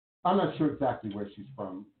 I'm not sure exactly where she's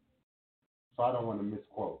from, so I don't want to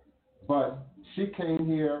misquote. But she came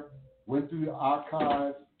here, went through the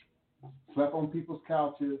archives, slept on people's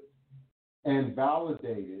couches, and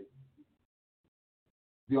validated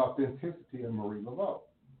the authenticity of Marie Laveau.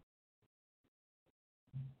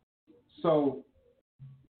 So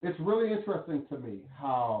it's really interesting to me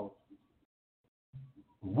how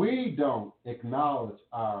we don't acknowledge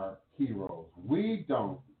our heroes. We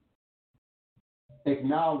don't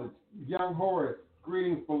acknowledge young Horace.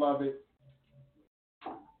 Greetings, beloved.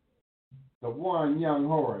 The one young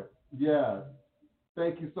Horace. Yes.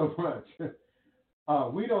 Thank you so much.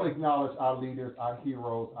 We don't acknowledge our leaders, our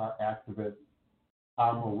heroes, our activists,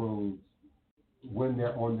 our Maroons when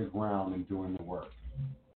they're on the ground and doing the work.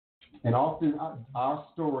 And often our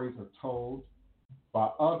stories are told by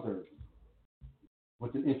others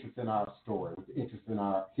with an interest in our story, with an interest in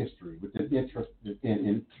our history, with an interest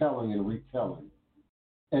in telling and retelling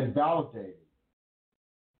and validated.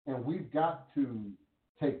 And we've got to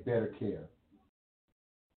take better care.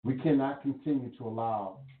 We cannot continue to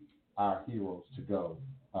allow our heroes to go.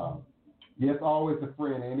 Yes, always a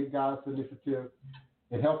friend. Any Goddess Initiative,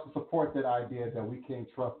 it helps to support that idea that we can't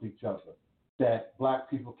trust each other, that Black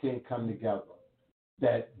people can't come together,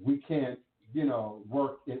 that we can't,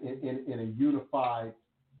 work in a unified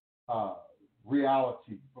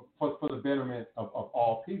reality for the betterment of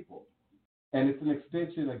all people. And it's an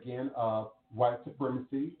extension, again, of white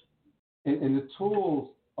supremacy and the tools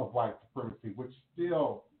of white supremacy, which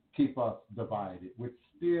still keep us divided, which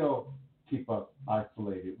still keep us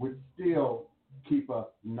isolated, which still keep us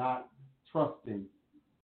not trusting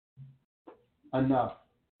enough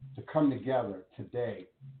to come together today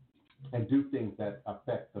and do things that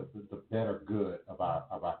affect the better good of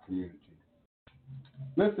our community.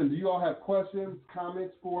 Listen, do you all have questions,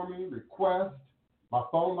 comments for me, requests? My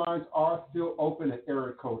phone lines are still open at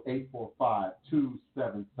area code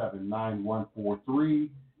 845-277-9143,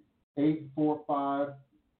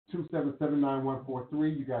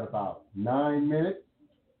 845-277-9143. You got about 9 minutes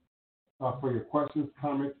for your questions,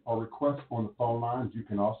 comments, or requests on the phone lines. You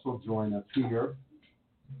can also join us here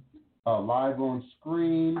live on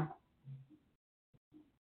screen.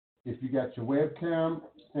 If you got your webcam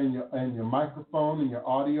and your microphone and your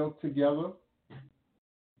audio together,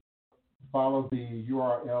 follow the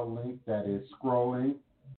URL link that is scrolling.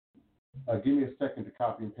 Give me a second to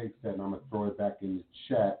copy and paste that, and I'm going to throw it back in the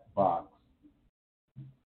chat box.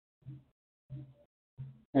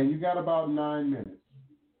 And you got about 9 minutes.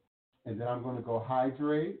 And then I'm going to go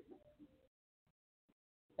hydrate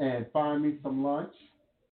and find me some lunch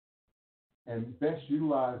and best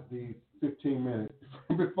utilize these 15 minutes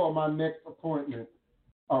before my next appointment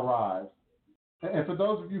arrives. And for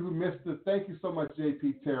those of you who missed it, thank you so much,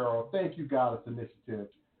 JP Terrell. Thank you, Goddess Initiative,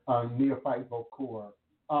 Neophyte Bocour.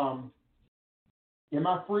 Am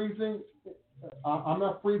I freezing? I'm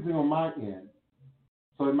not freezing on my end.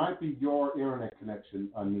 So it might be your internet connection,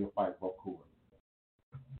 Neophyte Bocour.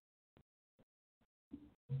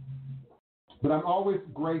 But I'm always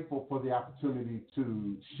grateful for the opportunity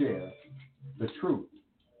to share the truth.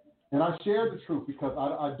 And I share the truth because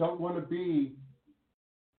I don't want to be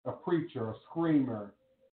a preacher, a screamer,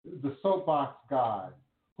 the soapbox guy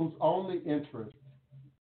whose only interest,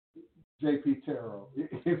 JP Terrell,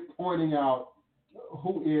 is pointing out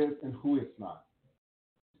who is and who is not.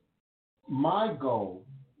 My goal,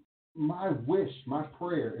 my wish, my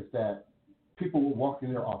prayer is that people will walk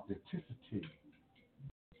in their authenticity.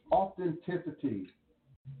 Authenticity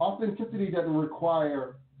doesn't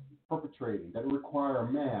require perpetrating, doesn't require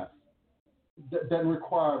mask, doesn't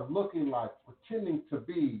require looking like, pretending to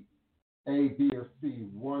be A, B, or C,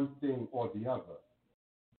 one thing or the other,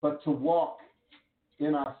 but to walk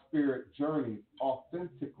in our spirit journey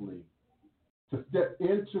authentically, to step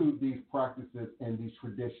into these practices and these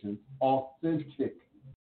traditions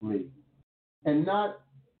authentically, and not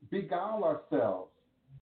beguile ourselves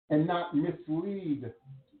and not mislead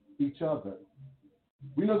each other.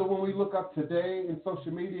 We know that when we look up today in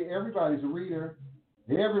social media, everybody's a reader,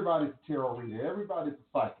 everybody's a tarot reader, everybody's a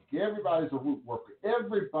psychic, everybody's a root worker,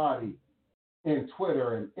 everybody in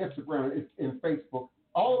Twitter and Instagram and Facebook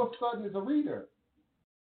all of a sudden is a reader.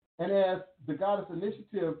 And as the Goddess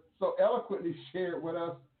Initiative so eloquently shared with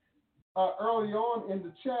us early on in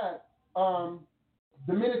the chat,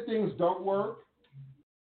 the minute things don't work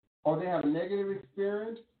or they have a negative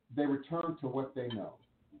experience, they return to what they know.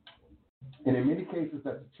 And in many cases,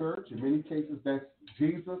 that's the church. In many cases, that's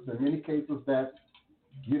Jesus. In many cases, that's,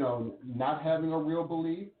 not having a real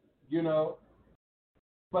belief,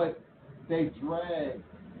 But they drag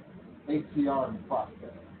ATR in the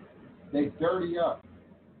process. They dirty up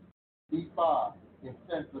Ifa and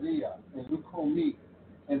Santeria and Lukomi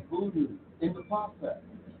and Hoodoo in the process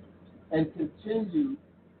and continue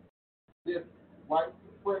this white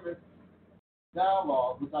supremacist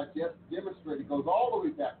dialogue, which I just demonstrated, goes all the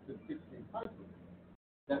way back to the 1600s,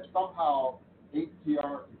 that somehow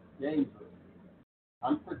ATR is dangerous,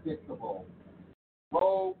 unpredictable,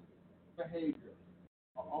 rogue behavior,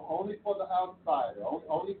 only for the outsider,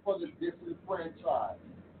 only for the disenfranchised,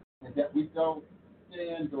 and that we don't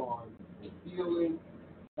stand on the healing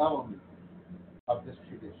elements of this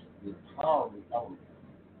tradition, the empowering elements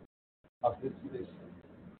of this tradition.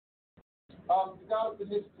 The Goddess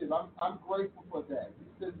Initiative, I'm grateful for that. You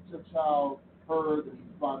said that your child heard and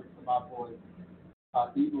responded to my voice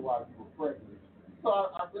even while you were pregnant. So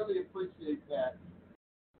I really appreciate that.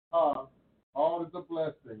 All is a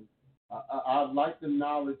blessing. I like the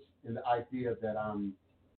knowledge and the idea that I'm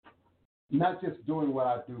not just doing what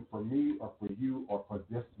I do for me or for you or for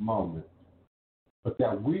this moment, but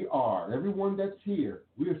that we are, everyone that's here,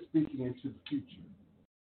 we are speaking into the future.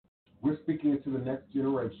 We're speaking into the next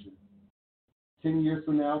generation. 10 years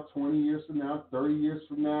from now, 20 years from now, 30 years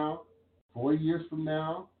from now, 40 years from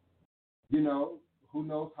now, you know, who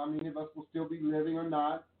knows how many of us will still be living or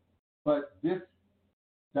not, but this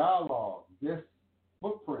dialogue, this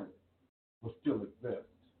footprint will still exist.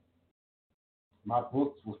 My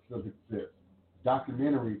books will still exist.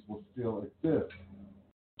 Documentaries will still exist.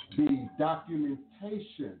 The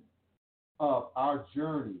documentation of our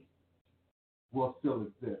journey will still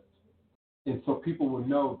exist. And so people will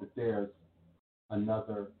know that there's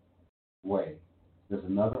another way. There's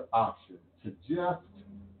another option to just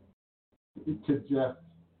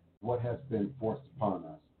what has been forced upon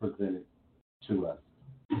us, presented to us.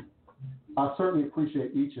 I certainly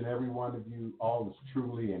appreciate each and every one of you. All is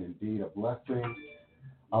truly and indeed a blessing.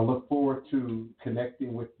 I look forward to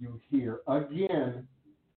connecting with you here again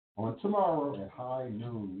on tomorrow at high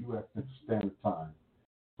noon U.S. Central Standard Time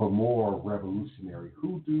for more revolutionary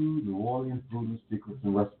Hoodoo, New Orleans Voodoo secrets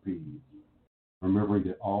and recipes. Remembering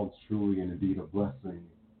that all is truly and indeed a blessing.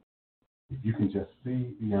 If you can just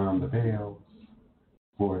see beyond the veils,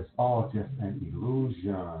 for it's all just an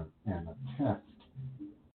illusion and a test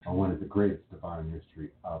of one of the greatest divine mysteries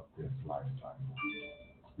of this lifetime.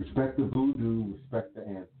 Respect the voodoo, respect the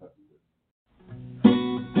ancestors.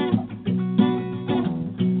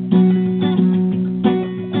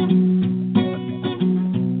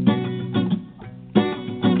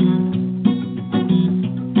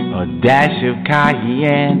 A dash of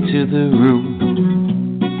cayenne to the root.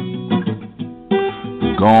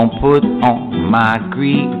 Gonna put on my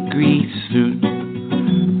grease suit.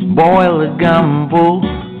 Boil a gumbo,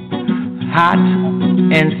 hot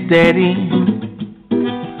and steady.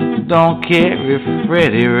 Don't care if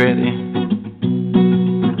Freddy ready.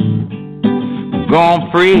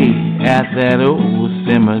 Gonna pray at that old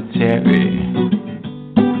cemetery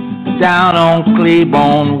down on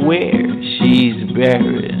Claiborne where she's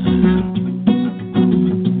buried.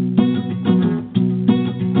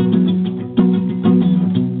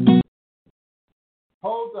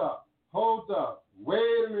 Hold up.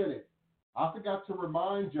 Wait a minute. I forgot to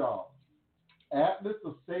remind y'all. Atlas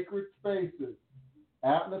of Sacred Spaces.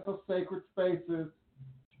 Atlas of Sacred Spaces.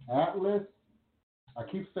 Atlas, I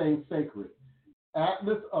keep saying sacred.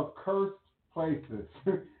 Atlas of Cursed Places.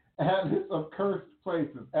 Atlas of Cursed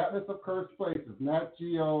Places. Atlas of Cursed Places. Nat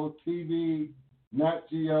Geo TV. Nat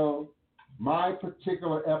Geo. My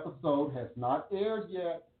particular episode has not aired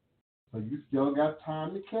yet, so you still got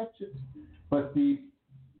time to catch it. But the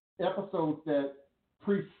episodes that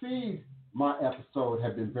precede my episode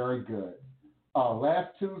have been very good. Last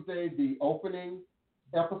Tuesday, the opening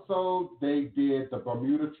episode, they did the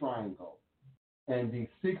Bermuda Triangle and the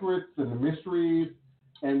secrets and the mysteries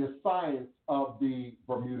and the science of the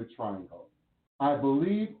Bermuda Triangle. I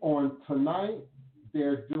believe on tonight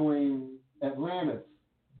they're doing Atlantis,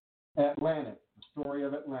 the story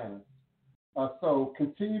of Atlantis. So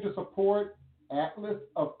continue to support Atlas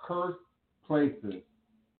of Cursed Places.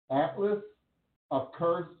 Atlas of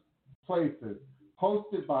Cursed Places,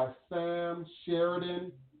 hosted by Sam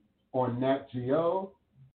Sheridan on Nat Geo.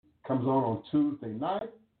 Comes on Tuesday night.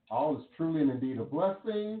 All is truly and indeed a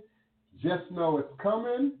blessing. Just know it's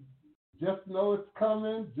coming. Just know it's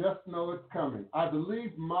coming. Just know it's coming. I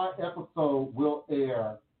believe my episode will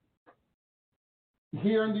air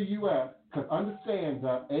here in the U.S. because understand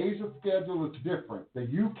the Asia schedule is different. The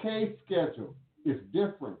UK schedule is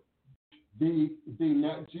different. The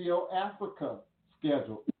Nat Geo Africa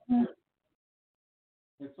schedule is different.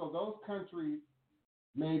 And so those countries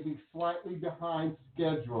may be slightly behind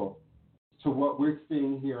schedule to what we're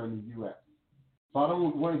seeing here in the U.S. So I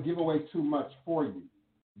don't want to give away too much for you.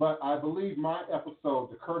 But I believe my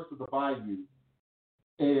episode, The Curse of the Bayou,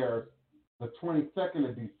 airs the 22nd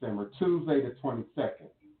of December, Tuesday the 22nd.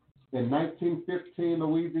 In 1915,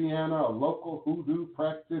 Louisiana, a local hoodoo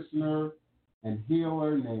practitioner and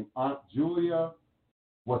healer named Aunt Julia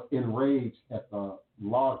was enraged at the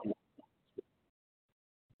logging.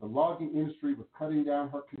 The logging industry was cutting down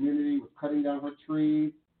her community, was cutting down her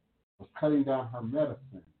trees, was cutting down her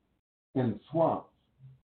medicine in the swamps.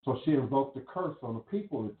 So she invoked a curse on the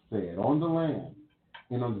people, it said, on the land.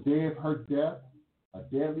 And on the day of her death, a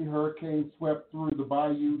deadly hurricane swept through the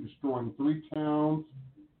bayou, destroying 3 towns,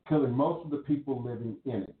 killing most of the people living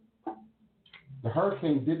in it. The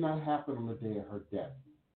hurricane did not happen on the day of her death.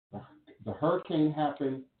 The hurricane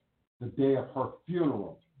happened the day of her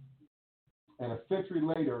funeral. And a century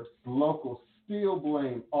later, the locals still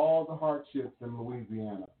blame all the hardships in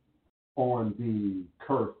Louisiana on the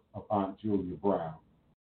curse of Aunt Julia Brown.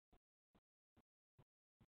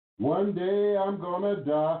 One day I'm gonna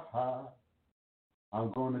die.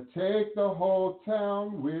 I'm gonna take the whole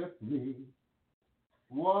town with me.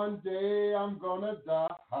 One day I'm gonna die.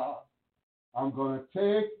 I'm gonna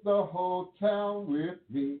take the whole town with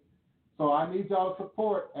me. So I need y'all to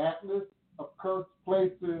support Atlas of Cursed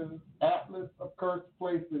Places. Atlas of Cursed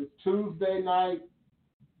Places. Tuesday night,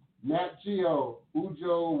 Nat Geo,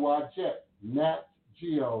 Ujo Wajet. Nat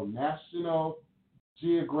Geo, National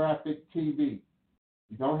Geographic TV.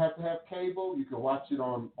 You don't have to have cable. You can watch it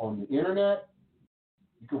on the internet.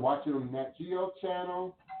 You can watch it on the Nat Geo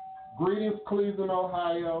channel. Greetings, Cleveland,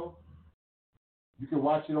 Ohio. You can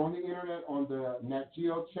watch it on the internet on the Nat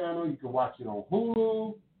Geo channel. You can watch it on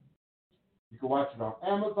Hulu. You can watch it on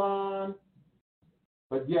Amazon.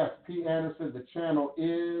 But yes, P. Anderson, the channel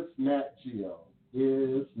is Nat Geo.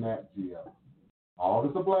 Is Nat Geo. All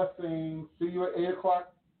is a blessing. See you at 8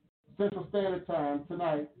 o'clock Central Standard Time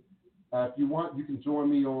tonight. If you want, you can join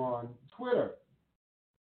me on Twitter,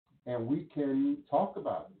 and we can talk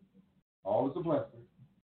about it. All is a blessing.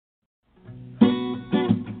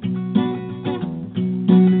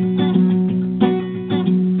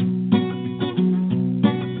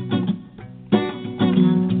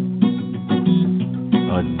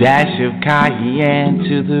 A dash of cayenne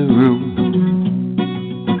to the root.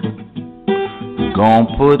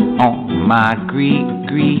 Gonna put on my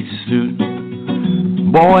grease suit.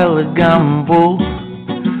 Boil a gumbo,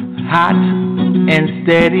 hot and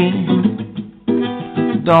steady.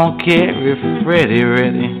 Don't care if Freddy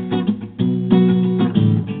ready.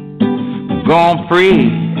 Gonna pray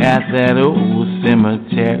at that old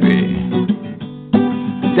cemetery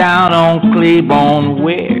down on Claiborne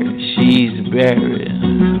where she's buried.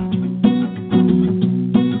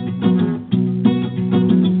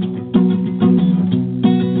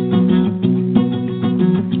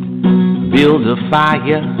 Build a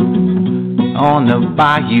fire on the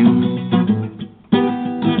bayou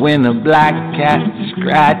when the black cat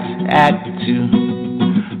scratch at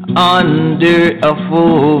 2 under a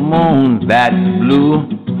full moon that's blue.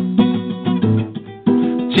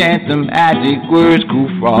 Chant the magic words,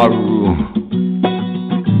 Kufaru.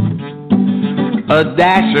 A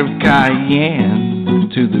dash of cayenne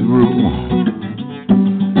to the roux.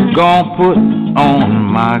 Gonna put on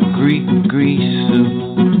my grease suit.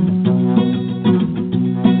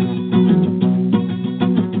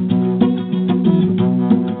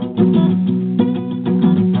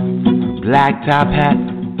 Black top hat,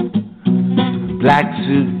 black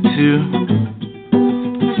suit too.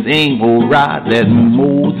 Same old ride that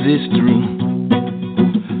Moses threw.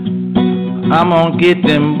 I'm gonna get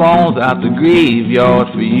them bones out the graveyard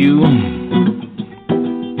for you.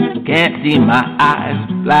 Can't see my eyes,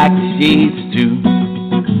 black shades too.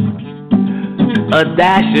 A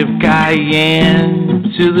dash of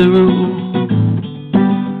cayenne to the root.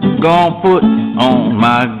 Gonna put on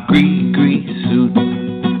my grease suit.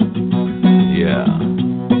 Yeah.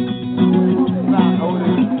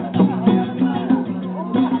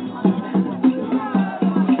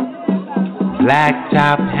 Black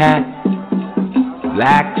top hat,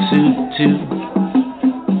 black suit too.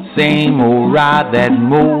 Same old ride that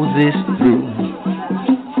Moses threw.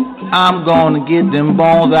 I'm gonna get them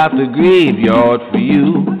bones out the graveyard for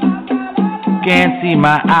you. Can't see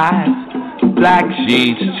my eyes, black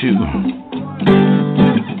shades too.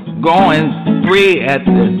 Going pray at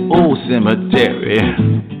the old cemetery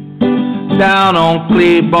down on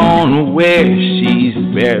Claiborne where she's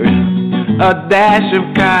buried. A dash of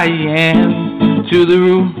cayenne to the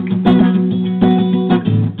root.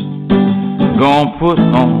 Gonna put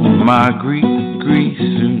on my grease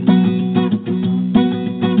suit.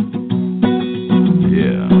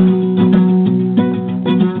 Yeah.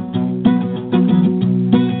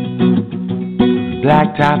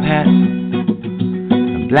 Black top hat,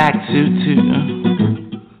 black suit too.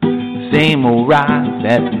 Same old ride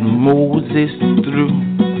that Moses threw.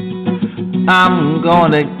 I'm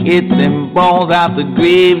gonna get them bones out the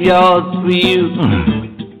graveyard for you.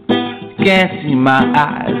 Can't see my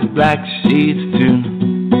eyes, black shades too.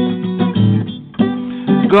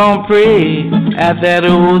 Gonna pray at that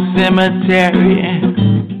old cemetery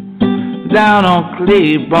down on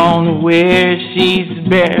Claiborne where she's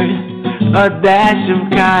buried. A dash of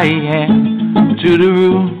cayenne to the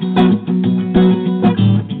root.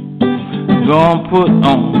 Gonna put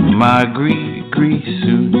on my grease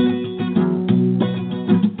suit.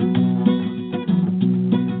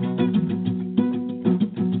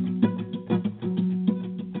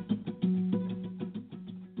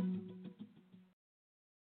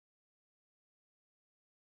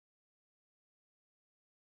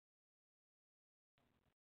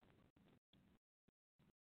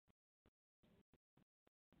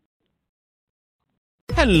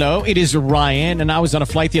 Hello, it is Ryan, and I was on a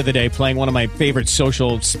flight the other day playing one of my favorite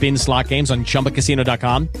social spin slot games on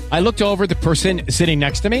ChumbaCasino.com. I looked over at the person sitting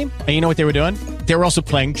next to me, and you know what they were doing? They were also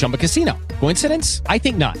playing Chumba Casino. Coincidence? I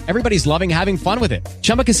think not. Everybody's loving having fun with it.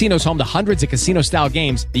 Chumba Casino is home to hundreds of casino-style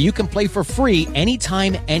games that you can play for free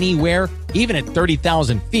anytime, anywhere, even at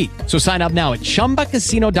 30,000 feet. So sign up now at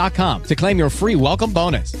ChumbaCasino.com to claim your free welcome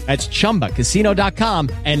bonus. That's ChumbaCasino.com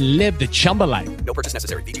and live the Chumba life. No purchase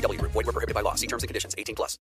necessary. VGW. Void where prohibited by law. See terms and conditions. 18+.